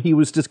told him he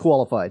was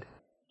disqualified.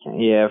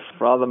 Yeah,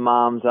 for all the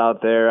moms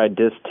out there, I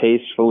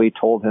distastefully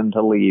told him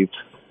to leave.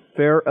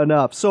 Fair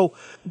enough. So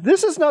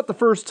this is not the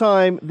first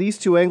time these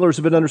two anglers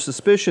have been under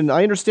suspicion.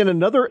 I understand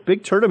another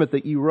big tournament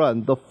that you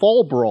run, the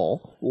Fall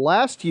Brawl.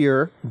 Last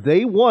year,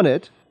 they won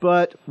it,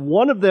 but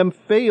one of them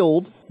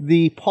failed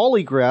the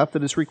polygraph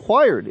that is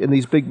required in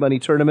these big money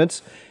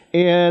tournaments,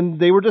 and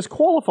they were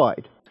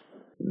disqualified.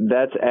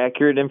 That's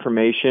accurate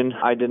information.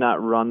 I did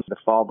not run the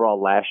Fall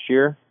Brawl last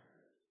year,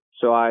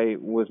 so I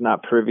was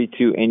not privy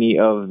to any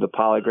of the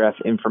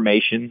polygraph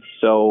information.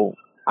 So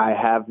I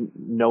have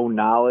no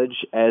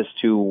knowledge as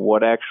to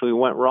what actually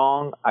went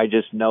wrong. I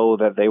just know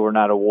that they were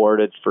not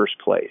awarded first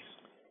place.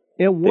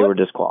 And they were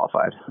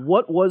disqualified.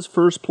 What was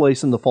first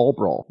place in the Fall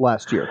Brawl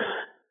last year?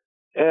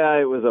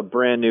 It was a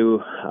brand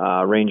new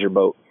Ranger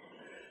boat.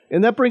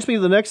 And that brings me to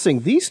the next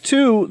thing. These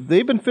two,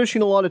 they've been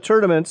fishing a lot of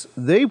tournaments.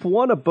 They've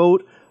won a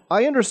boat.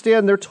 I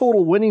understand their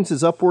total winnings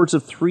is upwards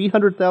of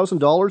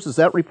 $300,000. Is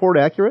that report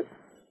accurate?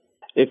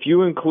 If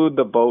you include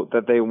the boat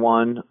that they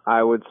won,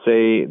 I would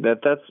say that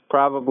that's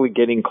probably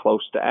getting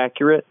close to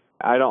accurate.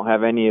 I don't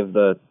have any of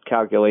the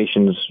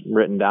calculations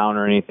written down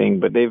or anything,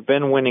 but they've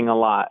been winning a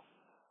lot.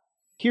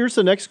 Here's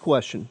the next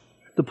question.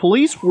 The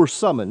police were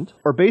summoned.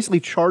 Are basically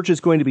charges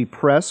going to be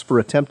pressed for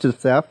attempted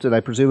theft, and I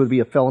presume it would be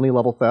a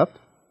felony-level theft?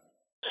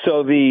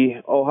 So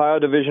the Ohio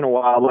Division of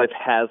Wildlife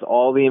has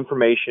all the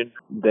information.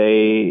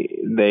 They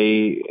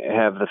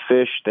have the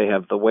fish, they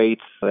have the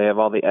weights, they have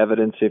all the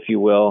evidence, if you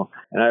will.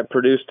 And I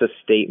produced a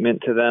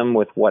statement to them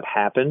with what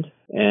happened.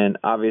 And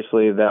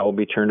obviously that will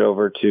be turned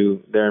over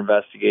to their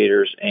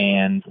investigators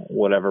and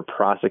whatever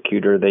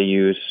prosecutor they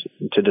use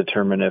to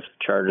determine if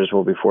charges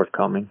will be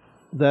forthcoming.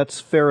 That's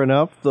fair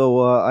enough,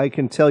 though I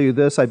can tell you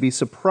this, I'd be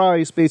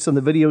surprised based on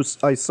the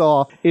videos I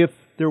saw if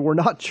there were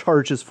not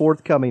charges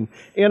forthcoming.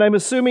 And I'm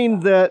assuming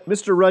that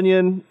Mr.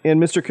 Runyon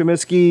and Mr.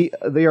 Comiskey,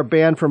 they are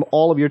banned from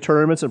all of your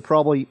tournaments and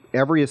probably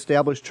every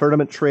established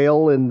tournament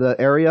trail in the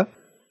area?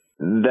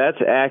 That's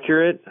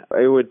accurate.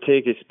 It would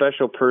take a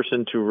special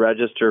person to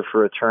register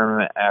for a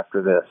tournament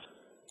after this.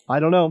 I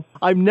don't know.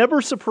 I'm never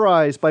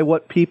surprised by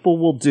what people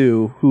will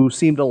do who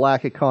seem to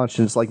lack a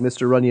conscience like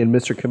Mr. Runyon and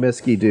Mr.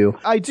 Comiskey do.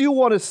 I do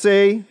want to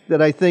say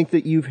that I think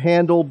that you've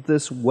handled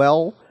this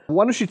well.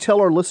 Why don't you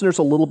tell our listeners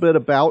a little bit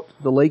about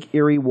the Lake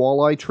Erie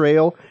Walleye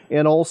Trail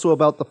and also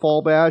about the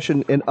Fall Bash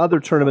and other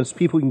tournaments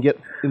people can get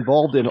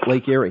involved in at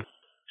Lake Erie?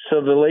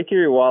 So the Lake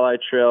Erie Walleye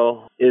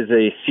Trail is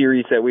a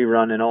series that we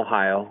run in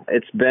Ohio.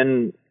 It's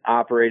been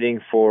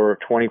operating for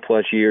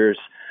 20-plus years,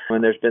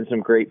 and there's been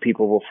some great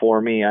people before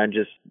me. I'm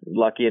just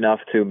lucky enough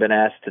to have been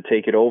asked to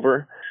take it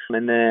over.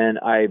 And then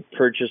I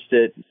purchased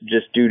it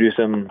just due to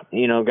some,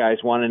 guys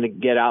wanting to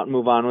get out and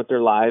move on with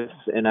their lives,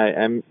 and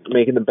I'm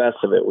making the best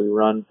of it. We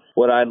run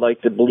what I'd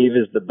like to believe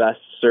is the best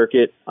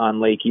circuit on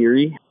Lake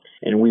Erie.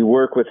 And we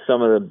work with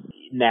some of the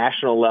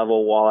national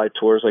level walleye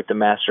tours like the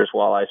Masters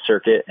Walleye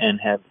Circuit and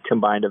have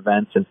combined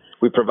events. And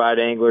we provide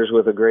anglers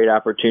with a great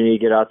opportunity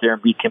to get out there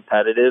and be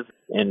competitive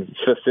and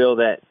fulfill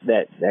that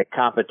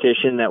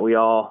competition that we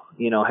all,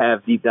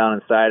 have deep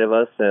down inside of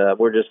us.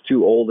 We're just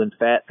too old and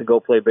fat to go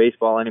play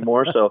baseball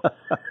anymore, so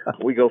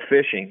we go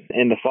fishing.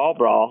 And the Fall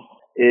Brawl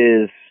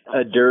is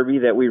a derby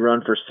that we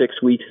run for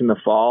 6 weeks in the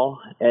fall.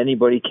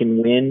 Anybody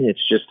can win.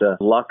 It's just a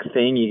luck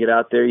thing. You get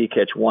out there, you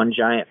catch one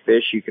giant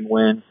fish, you can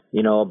win,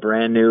 a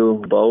brand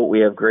new boat. We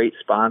have great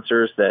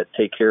sponsors that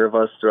take care of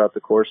us throughout the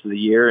course of the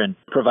year and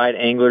provide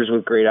anglers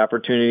with great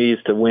opportunities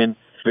to win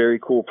very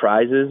cool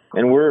prizes.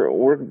 And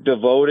we're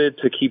devoted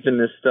to keeping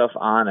this stuff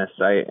honest.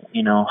 I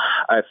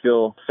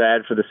feel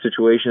sad for the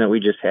situation that we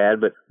just had,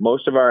 but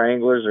most of our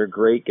anglers are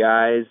great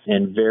guys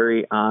and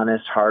very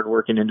honest,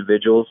 hardworking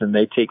individuals, and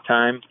they take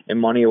time and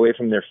money away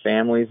from their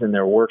families and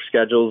their work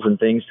schedules and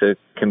things to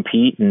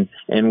compete.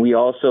 And we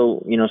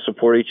also,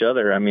 support each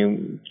other. I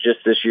mean, just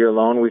this year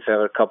alone, we've had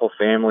a couple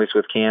families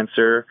with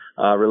cancer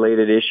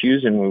related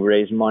issues, and we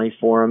raise money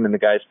for them, and the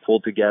guys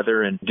pull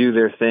together and do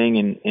their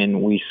thing,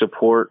 and we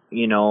support,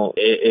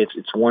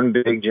 it's one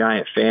big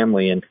giant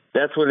family. And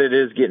that's what it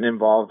is, getting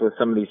involved with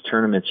some of these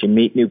tournaments. You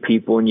meet new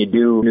people and you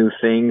do new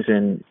things,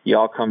 and you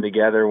all come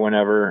together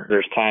whenever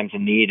there's times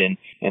of need. And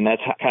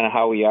that's kind of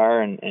how we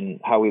are and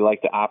how we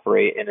like to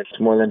operate. And it's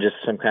more than just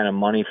some kind of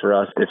money for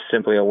us. It's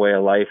simply a way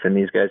of life. And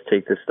these guys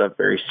take this stuff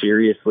very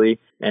seriously.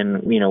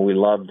 And, we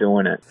love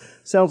doing it.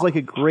 Sounds like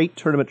a great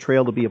tournament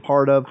trail to be a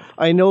part of.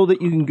 I know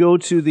that you can go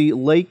to the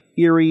Lake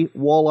Erie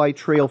Walleye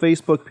Trail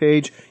Facebook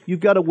page.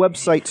 You've got a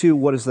website, too.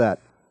 What is that?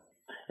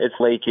 It's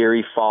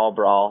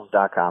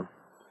LakeErieFallBrawl.com.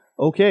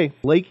 Okay,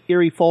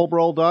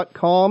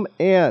 LakeErieFallBrawl.com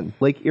and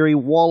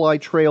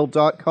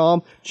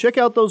LakeErieWalleyeTrail.com. Check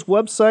out those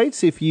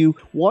websites if you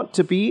want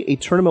to be a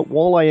tournament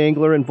walleye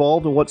angler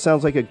involved in what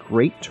sounds like a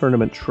great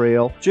tournament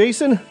trail.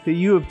 Jason,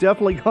 you have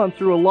definitely gone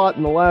through a lot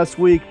in the last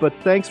week, but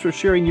thanks for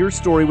sharing your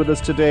story with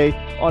us today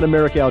on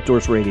America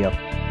Outdoors Radio.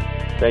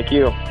 Thank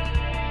you.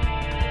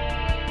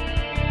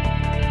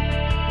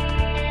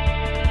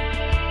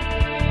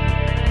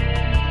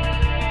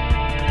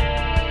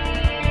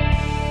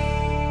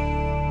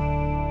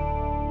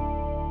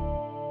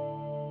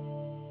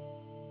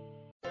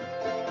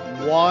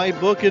 Why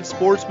book at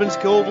Sportsman's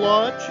Cove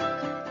Lodge?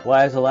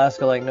 Why is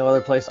Alaska like no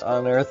other place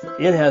on Earth?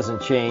 It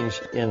hasn't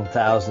changed in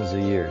thousands of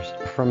years.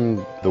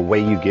 From the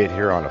way you get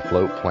here on a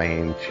float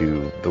plane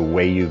to the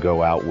way you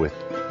go out with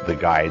the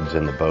guides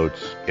and the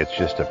boats, it's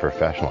just a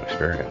professional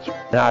experience.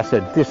 And I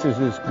said, this is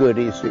as good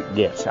as it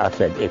gets. I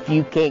said, if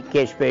you can't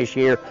catch fish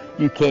here,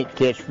 you can't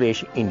catch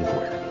fish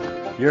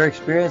anywhere. Your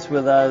experience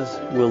with us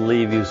will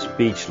leave you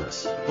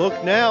speechless.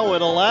 Book now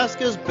at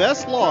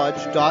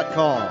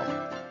alaskasbestlodge.com.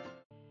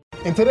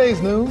 In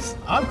today's news,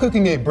 I'm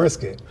cooking a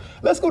brisket.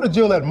 Let's go to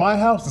Jill at my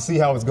house to see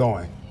how it's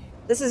going.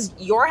 This is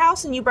your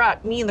house and you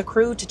brought me and the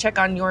crew to check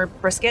on your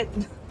brisket?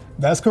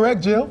 That's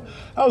correct, Jill.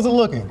 How's it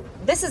looking?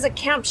 This is a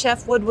Camp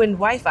Chef Woodwind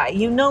Wi-Fi.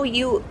 You know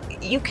you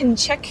can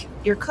check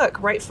your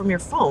cook right from your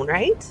phone,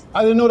 right?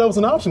 I didn't know that was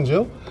an option,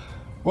 Jill.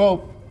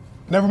 Well,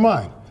 never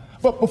mind.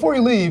 But before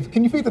you leave,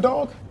 can you feed the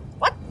dog?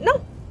 What?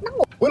 No.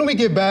 When we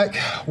get back,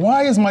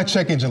 why is my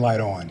check engine light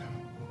on?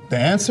 The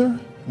answer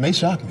may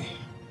shock me.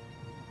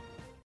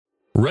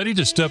 Ready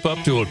to step up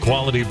to a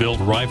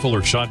quality-built rifle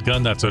or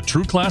shotgun that's a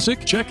true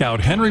classic? Check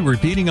out Henry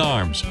Repeating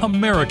Arms,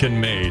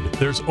 American-made.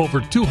 There's over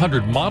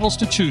 200 models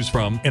to choose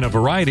from in a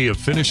variety of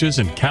finishes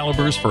and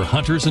calibers for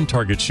hunters and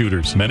target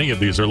shooters. Many of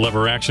these are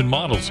lever-action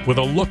models with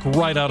a look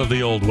right out of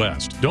the Old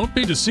West. Don't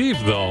be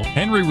deceived, though.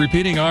 Henry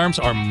Repeating Arms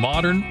are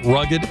modern,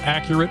 rugged,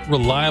 accurate,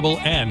 reliable,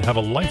 and have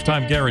a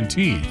lifetime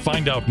guarantee.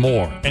 Find out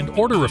more and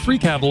order a free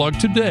catalog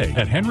today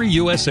at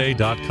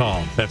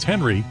henryusa.com. That's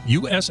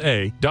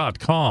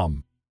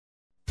henryusa.com.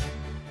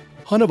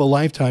 Hunt of a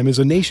Lifetime is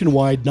a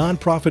nationwide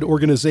nonprofit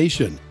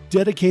organization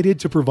dedicated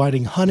to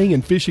providing hunting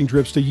and fishing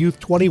trips to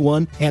youth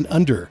 21 and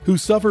under who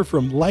suffer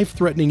from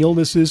life-threatening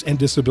illnesses and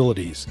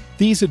disabilities.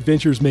 These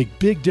adventures make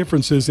big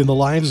differences in the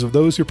lives of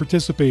those who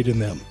participate in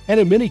them, and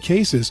in many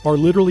cases are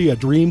literally a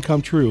dream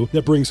come true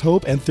that brings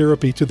hope and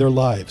therapy to their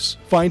lives.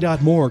 Find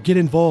out more, get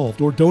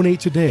involved, or donate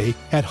today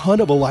at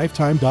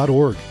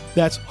huntofalifetime.org.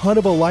 That's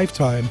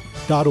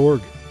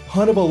huntofalifetime.org.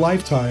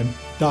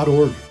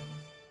 huntofalifetime.org.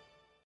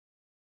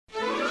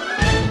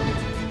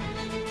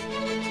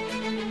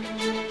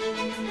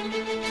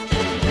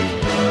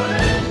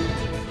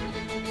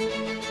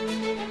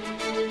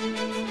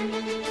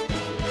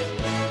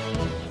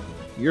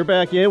 You're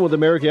back in with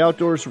America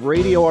Outdoors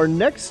Radio. Our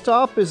next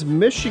stop is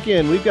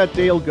Michigan. We've got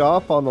Dale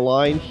Goff on the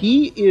line.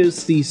 He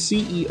is the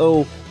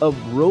CEO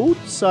of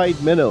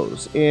Roadside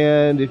Minnows.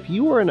 And if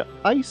you are an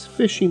ice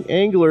fishing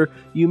angler,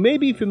 you may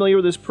be familiar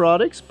with his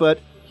products,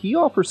 but he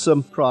offers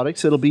some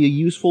products that'll be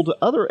useful to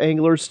other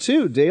anglers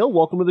too. Dale,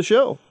 welcome to the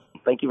show.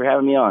 Thank you for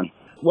having me on.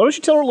 Why don't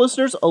you tell our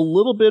listeners a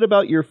little bit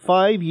about your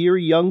 5-year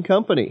young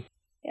company?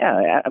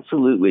 Yeah,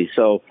 absolutely.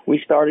 So we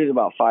started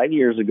about 5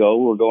 years ago.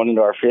 We're going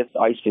into our 5th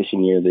ice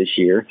fishing year this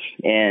year.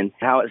 And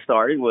how it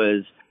started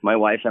was my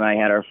wife and I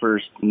had our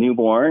first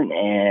newborn,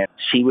 and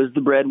she was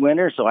the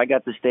breadwinner, so I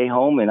got to stay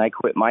home, and I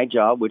quit my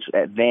job, which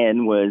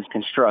then was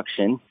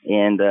construction,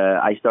 and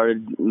I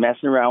started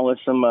messing around with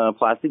some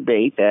plastic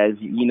bait. As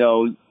you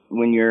know,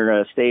 when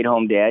you're a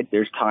stay-at-home dad,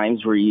 there's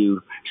times where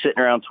you sitting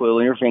around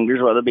twiddling your fingers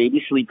while the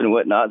baby's sleeping and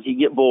whatnot, so you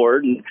get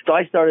bored. And so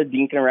I started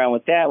dinking around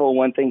with that. Well,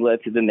 one thing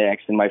led to the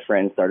next, and my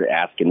friends started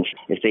asking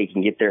if they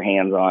can get their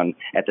hands on,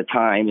 at the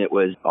time, it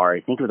was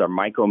our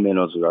micro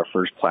minnows was our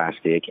first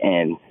plastic.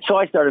 And so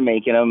I started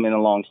making them, and a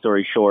long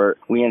story short,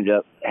 we ended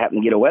up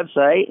having to get a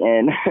website,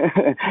 and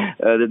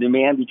the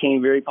demand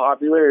became very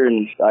popular,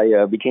 and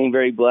I became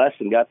very blessed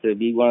and got to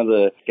be one of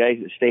the guys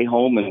that stay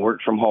home and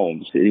work from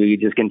home. So we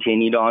just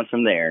continued on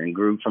from there and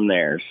grew from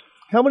there.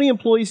 How many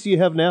employees do you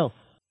have now?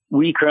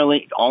 We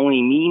currently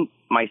only me,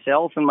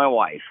 myself, and my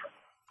wife.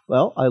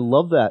 Well, I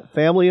love that.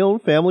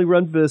 Family-owned,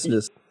 family-run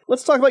business.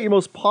 Let's talk about your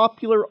most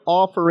popular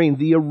offering,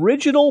 the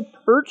original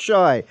perch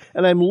eye.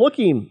 And I'm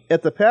looking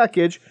at the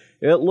package.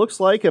 It looks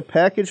like a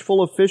package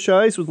full of fish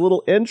eyes with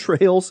little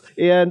entrails.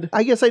 And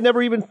I guess I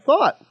never even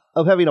thought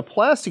of having a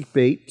plastic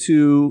bait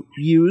to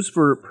use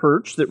for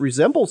perch that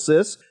resembles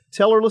this.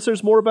 Tell our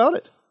listeners more about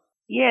it.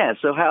 Yeah,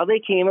 so how they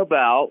came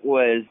about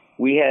was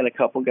we had a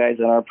couple guys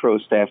on our pro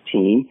staff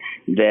team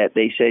that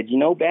they said,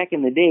 back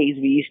in the days,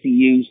 we used to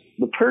use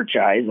the perch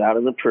eyes out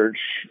of the perch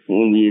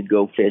when we would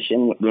go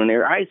fishing, when they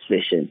were ice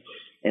fishing.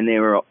 And they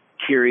were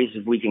curious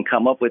if we can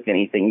come up with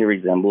anything to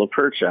resemble a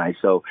perch eye.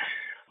 So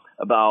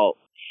about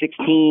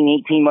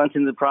 16, 18 months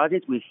into the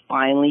project, we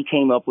finally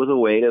came up with a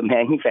way to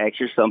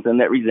manufacture something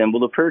that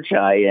resembled a perch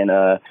eye. And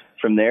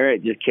from there,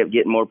 it just kept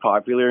getting more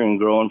popular and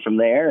growing from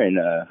there. And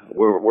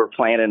we're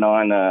planning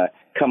on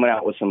coming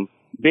out with some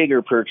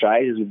bigger perch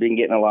eyes, as we've been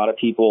getting a lot of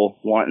people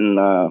wanting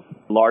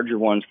larger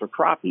ones for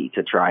crappie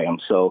to try them.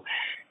 So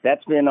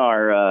that's been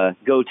our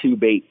go-to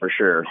bait for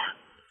sure.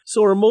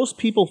 So are most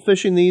people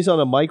fishing these on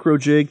a micro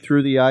jig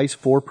through the ice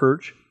for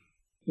perch?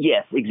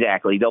 Yes,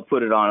 exactly. They'll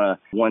put it on a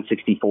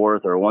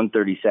 1/64th or a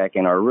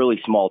 1/32nd or a really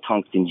small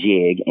tungsten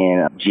jig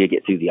and jig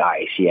it through the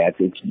ice. Yeah,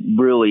 it's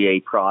really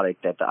a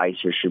product that the ice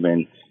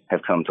fishermen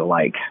have come to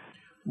like.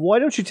 Why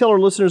don't you tell our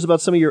listeners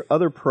about some of your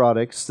other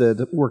products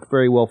that work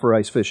very well for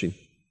ice fishing?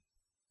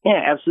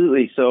 Yeah,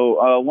 absolutely.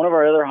 So one of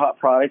our other hot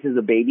products is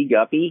a baby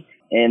guppy,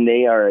 and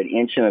they are 1.25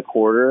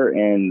 inches,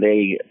 and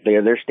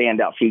their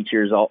standout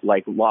features,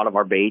 like a lot of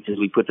our baits, is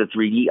we put the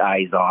 3D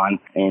eyes on,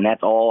 and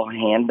that's all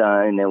hand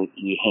done, and then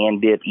we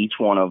hand dip each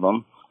one of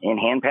them and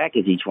hand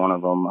package each one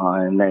of them,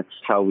 and that's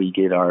how we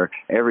get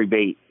every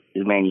bait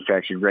is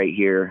manufactured right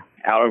here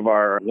out of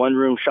our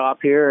one-room shop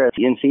here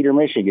in Cedar,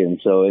 Michigan.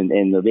 So,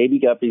 and the baby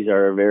guppies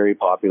are a very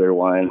popular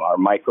one. Our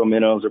micro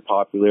minnows are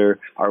popular.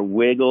 Our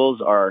wiggles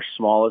are our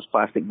smallest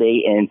plastic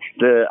bait, and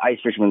the ice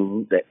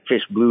fishermen that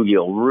fish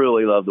bluegill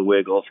really love the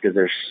wiggles because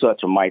they're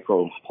such a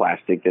micro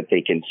plastic that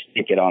they can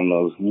stick it on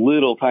those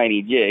little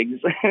tiny jigs.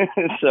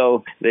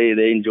 So they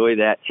enjoy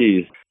that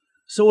too.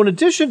 So in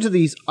addition to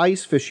these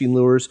ice fishing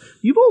lures,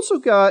 you've also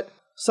got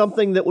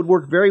something that would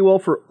work very well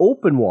for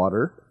open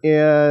water,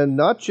 and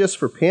not just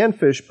for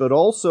panfish, but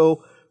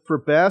also for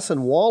bass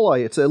and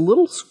walleye. It's a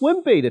little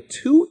swim bait, a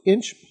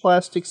 2-inch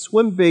plastic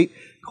swim bait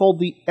called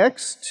the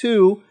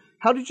X2.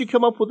 How did you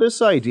come up with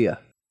this idea?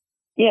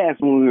 Yeah,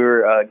 when we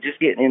were just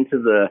getting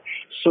into the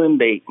swim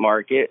bait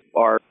market,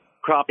 our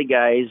crappie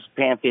guys,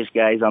 panfish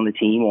guys on the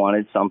team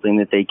wanted something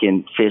that they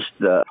can fish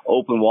the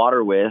open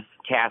water with,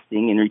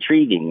 casting and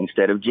retrieving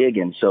instead of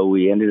jigging. So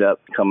we ended up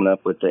coming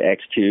up with the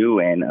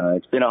X2, and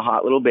it's been a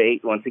hot little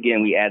bait. Once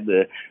again, we add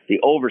the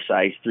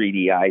oversized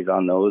 3D eyes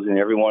on those, and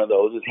every one of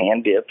those is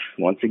hand dipped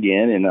once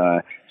again.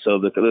 And so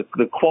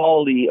the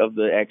quality of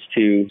the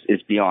X2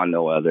 is beyond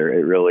no other.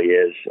 It really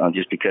is.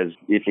 Just because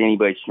if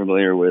anybody's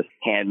familiar with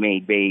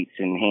handmade baits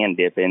and hand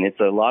dipping, it's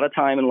a lot of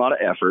time and a lot of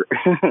effort.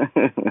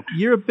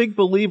 You're a big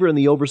believer in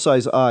the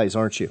oversized eyes,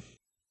 aren't you?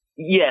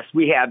 Yes,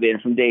 we have been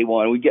from day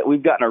one.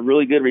 We've gotten a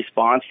really good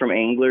response from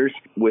anglers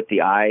with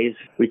the eyes.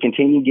 We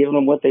continue giving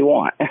them what they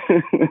want.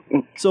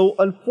 So,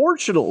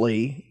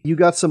 unfortunately, you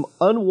got some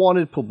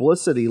unwanted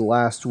publicity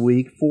last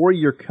week for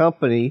your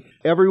company.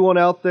 Everyone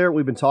out there,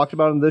 we've been talking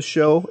about in this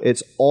show,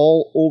 it's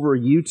all over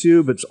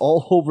YouTube. It's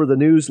all over the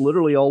news,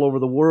 literally all over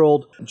the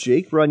world.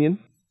 Jake Runyon,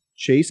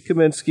 Chase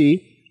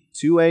Kaminsky,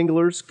 2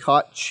 anglers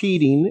caught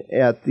cheating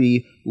at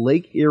the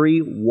Lake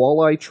Erie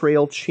Walleye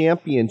Trail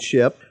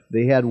Championship.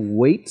 They had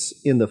weights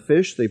in the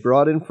fish they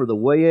brought in for the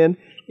weigh-in,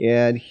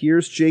 and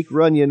here's Jake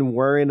Runyon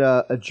wearing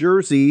a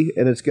jersey,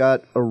 and it's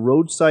got a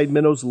Roadside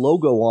Minnows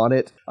logo on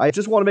it. I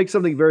just want to make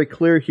something very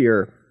clear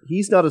here.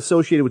 He's not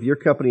associated with your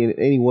company in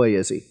any way,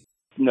 is he?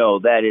 No,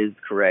 that is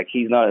correct.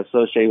 He's not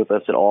associated with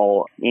us at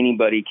all.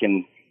 Anybody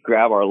can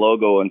grab our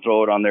logo and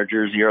throw it on their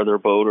jersey or their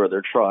boat or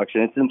their trucks,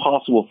 and it's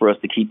impossible for us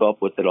to keep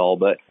up with it all.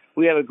 But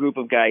we have a group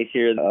of guys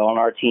here on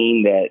our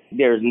team that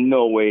there's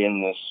no way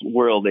in this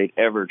world they'd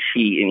ever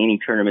cheat in any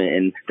tournament,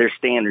 and their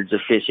standards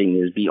of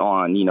fishing is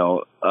beyond,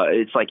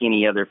 it's like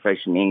any other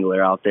fishing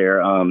angler out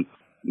there.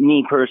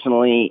 Me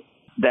personally,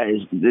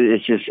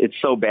 it's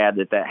so bad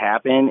that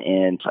happened.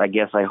 And I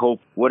guess I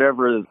hope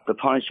whatever the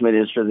punishment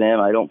is for them,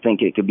 I don't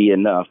think it could be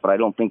enough, but I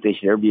don't think they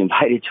should ever be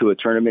invited to a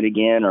tournament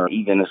again or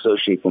even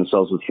associate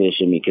themselves with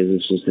fishing, because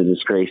it's just a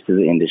disgrace to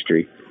the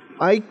industry.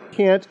 I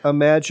can't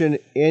imagine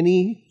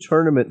any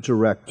tournament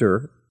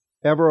director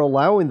ever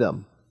allowing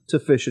them to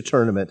fish a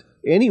tournament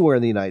anywhere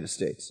in the United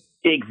States.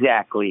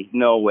 Exactly.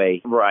 No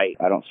way. Right.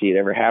 I don't see it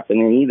ever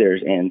happening either.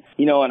 And,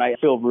 and I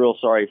feel real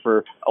sorry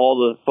for all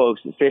the folks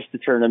that fish the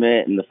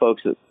tournament and the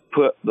folks that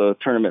put the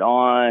tournament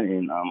on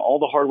and all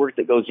the hard work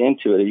that goes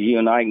into it. As you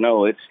and I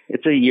know,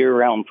 it's a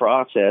year-round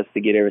process to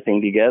get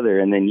everything together.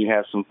 And then you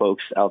have some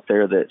folks out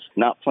there that's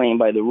not playing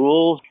by the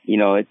rules.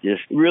 It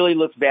just really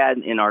looks bad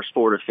in our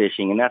sport of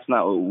fishing, and that's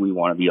not what we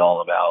want to be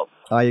all about.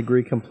 I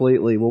agree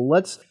completely. Well,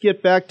 let's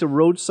get back to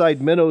Roadside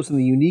Minnows and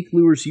the unique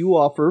lures you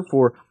offer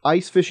for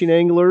ice fishing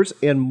anglers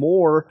and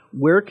more.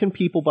 Where can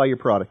people buy your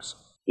products?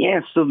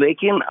 Yeah, so they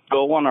can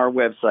go on our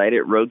website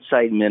at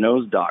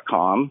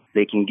roadsideminnows.com.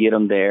 They can get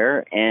them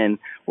there, and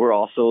we're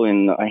also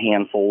in a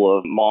handful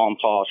of mom and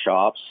pop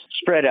shops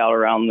spread out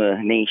around the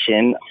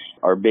nation.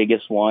 Our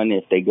biggest one,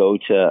 if they go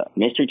to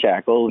Mystery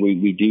Tackle,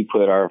 we do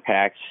put our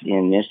packs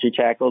in Mystery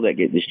Tackle that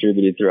get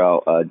distributed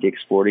throughout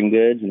Dick's Sporting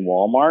Goods and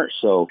Walmart.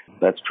 So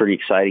that's pretty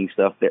exciting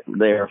stuff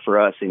there for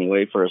us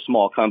anyway, for a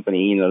small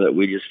company, that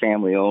we just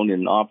family own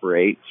and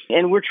operate.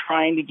 And we're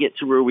trying to get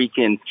to where we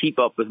can keep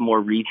up with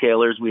more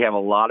retailers. We have a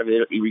lot of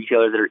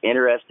retailers that are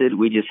interested.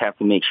 We just have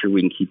to make sure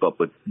we can keep up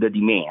with the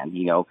demand,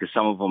 because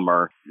some of them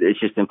it's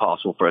just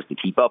impossible for us to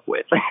keep up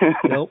with.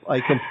 Nope,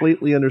 I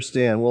completely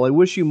understand. Well, I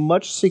wish you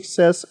much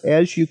success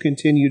as you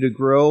continue to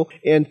grow,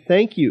 and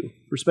thank you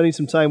for spending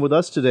some time with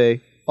us today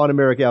on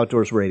America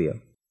Outdoors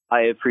Radio.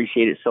 I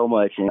appreciate it so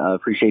much, and I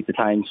appreciate the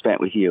time spent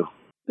with you.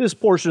 This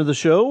portion of the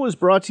show is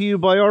brought to you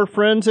by our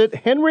friends at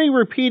Henry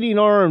Repeating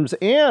Arms,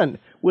 and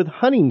with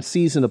hunting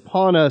season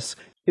upon us,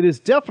 it is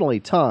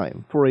definitely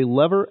time for a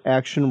lever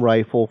action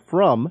rifle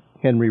from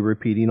Henry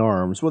Repeating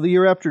Arms. Whether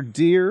you're after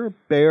deer,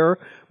 bear,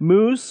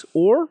 moose,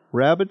 or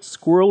rabbit,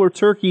 squirrel, or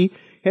turkey,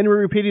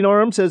 Henry Repeating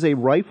Arms has a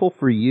rifle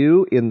for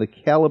you in the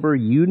caliber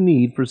you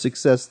need for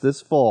success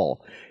this fall.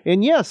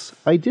 And yes,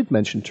 I did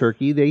mention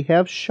turkey. They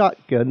have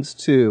shotguns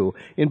too,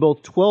 in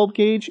both 12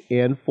 gauge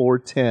and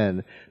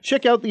 410.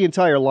 Check out the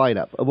entire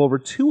lineup of over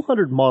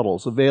 200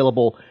 models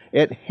available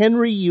at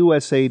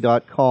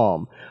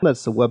henryusa.com.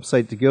 That's the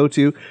website to go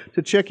to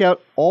check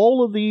out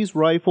all of these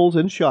rifles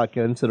and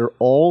shotguns that are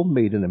all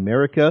made in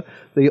America.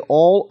 They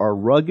all are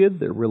rugged,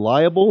 they're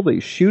reliable, they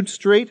shoot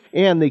straight,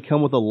 and they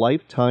come with a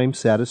lifetime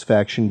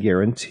satisfaction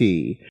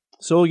guarantee.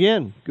 So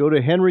again, go to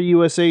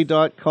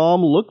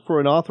henryusa.com, look for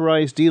an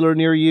authorized dealer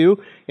near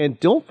you, and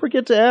don't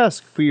forget to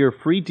ask for your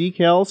free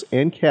decals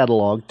and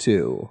catalog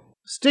too.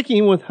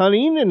 Sticking with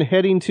hunting and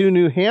heading to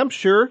New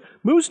Hampshire,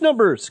 moose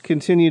numbers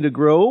continue to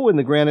grow in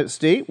the Granite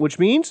State, which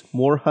means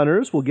more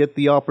hunters will get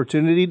the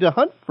opportunity to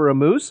hunt for a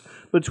moose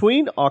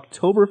between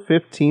October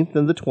 15th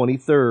and the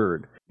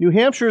 23rd. New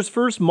Hampshire's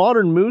first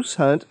modern moose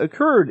hunt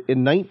occurred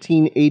in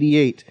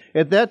 1988.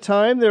 At that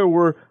time, there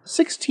were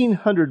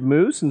 1,600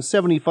 moose and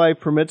 75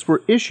 permits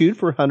were issued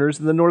for hunters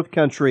in the North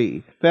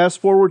Country.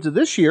 Fast forward to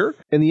this year,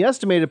 and the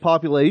estimated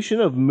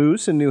population of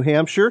moose in New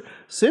Hampshire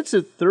sits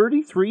at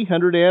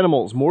 3,300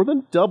 animals, more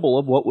than double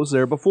of what was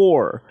there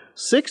before.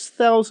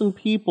 6,000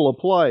 people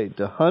applied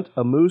to hunt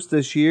a moose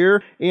this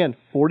year, and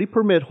 40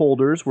 permit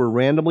holders were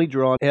randomly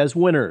drawn as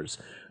winners.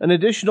 An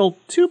additional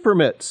 2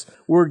 permits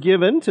were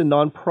given to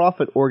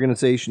nonprofit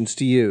organizations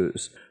to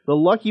use. The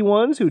lucky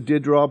ones who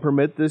did draw a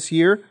permit this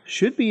year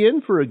should be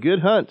in for a good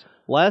hunt.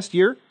 Last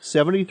year,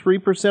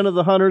 73% of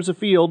the hunters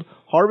afield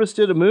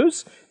harvested a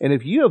moose, and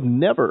if you have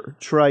never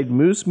tried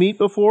moose meat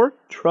before,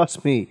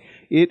 trust me,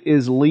 it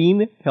is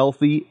lean,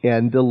 healthy,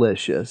 and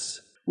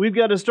delicious. We've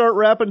got to start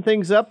wrapping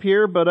things up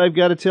here, but I've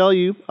got to tell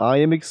you, I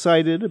am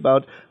excited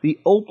about the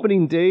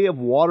opening day of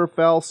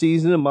waterfowl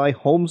season in my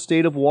home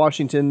state of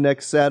Washington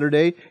next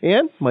Saturday,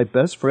 and my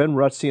best friend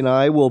Rusty and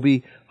I will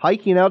be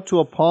hiking out to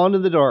a pond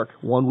in the dark,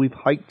 one we've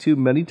hiked to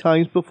many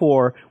times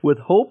before, with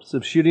hopes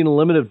of shooting a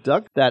limit of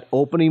duck that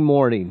opening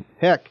morning.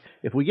 Heck,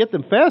 if we get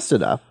them fast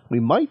enough, we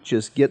might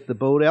just get the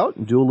boat out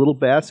and do a little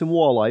bass and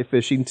walleye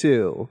fishing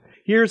too.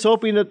 Here's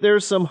hoping that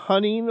there's some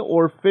hunting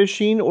or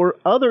fishing or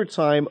other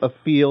time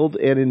afield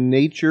and in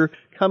nature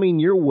coming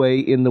your way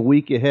in the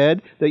week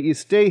ahead, that you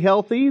stay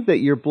healthy, that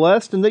you're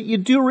blessed, and that you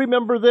do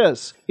remember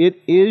this.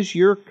 It is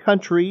your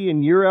country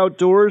and your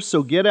outdoors,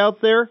 so get out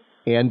there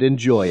and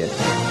enjoy it.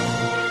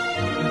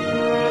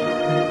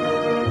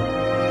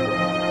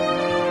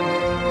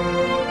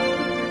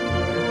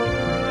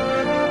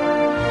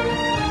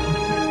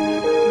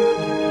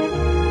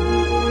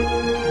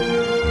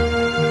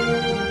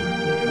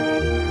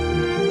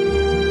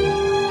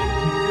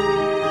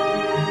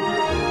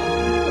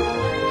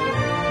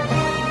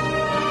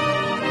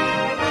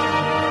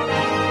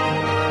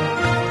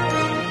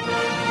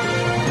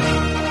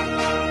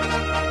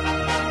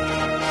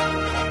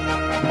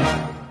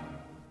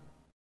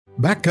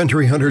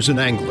 Backcountry Hunters and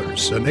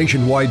Anglers, a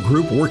nationwide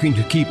group working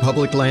to keep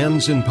public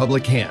lands in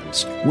public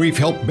hands. We've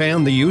helped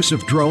ban the use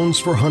of drones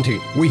for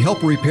hunting. We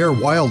help repair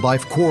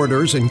wildlife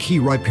corridors in key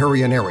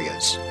riparian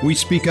areas. We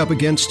speak up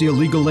against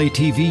illegal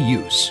ATV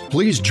use.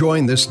 Please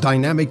join this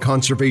dynamic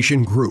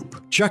conservation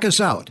group. Check us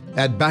out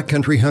at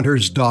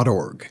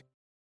backcountryhunters.org.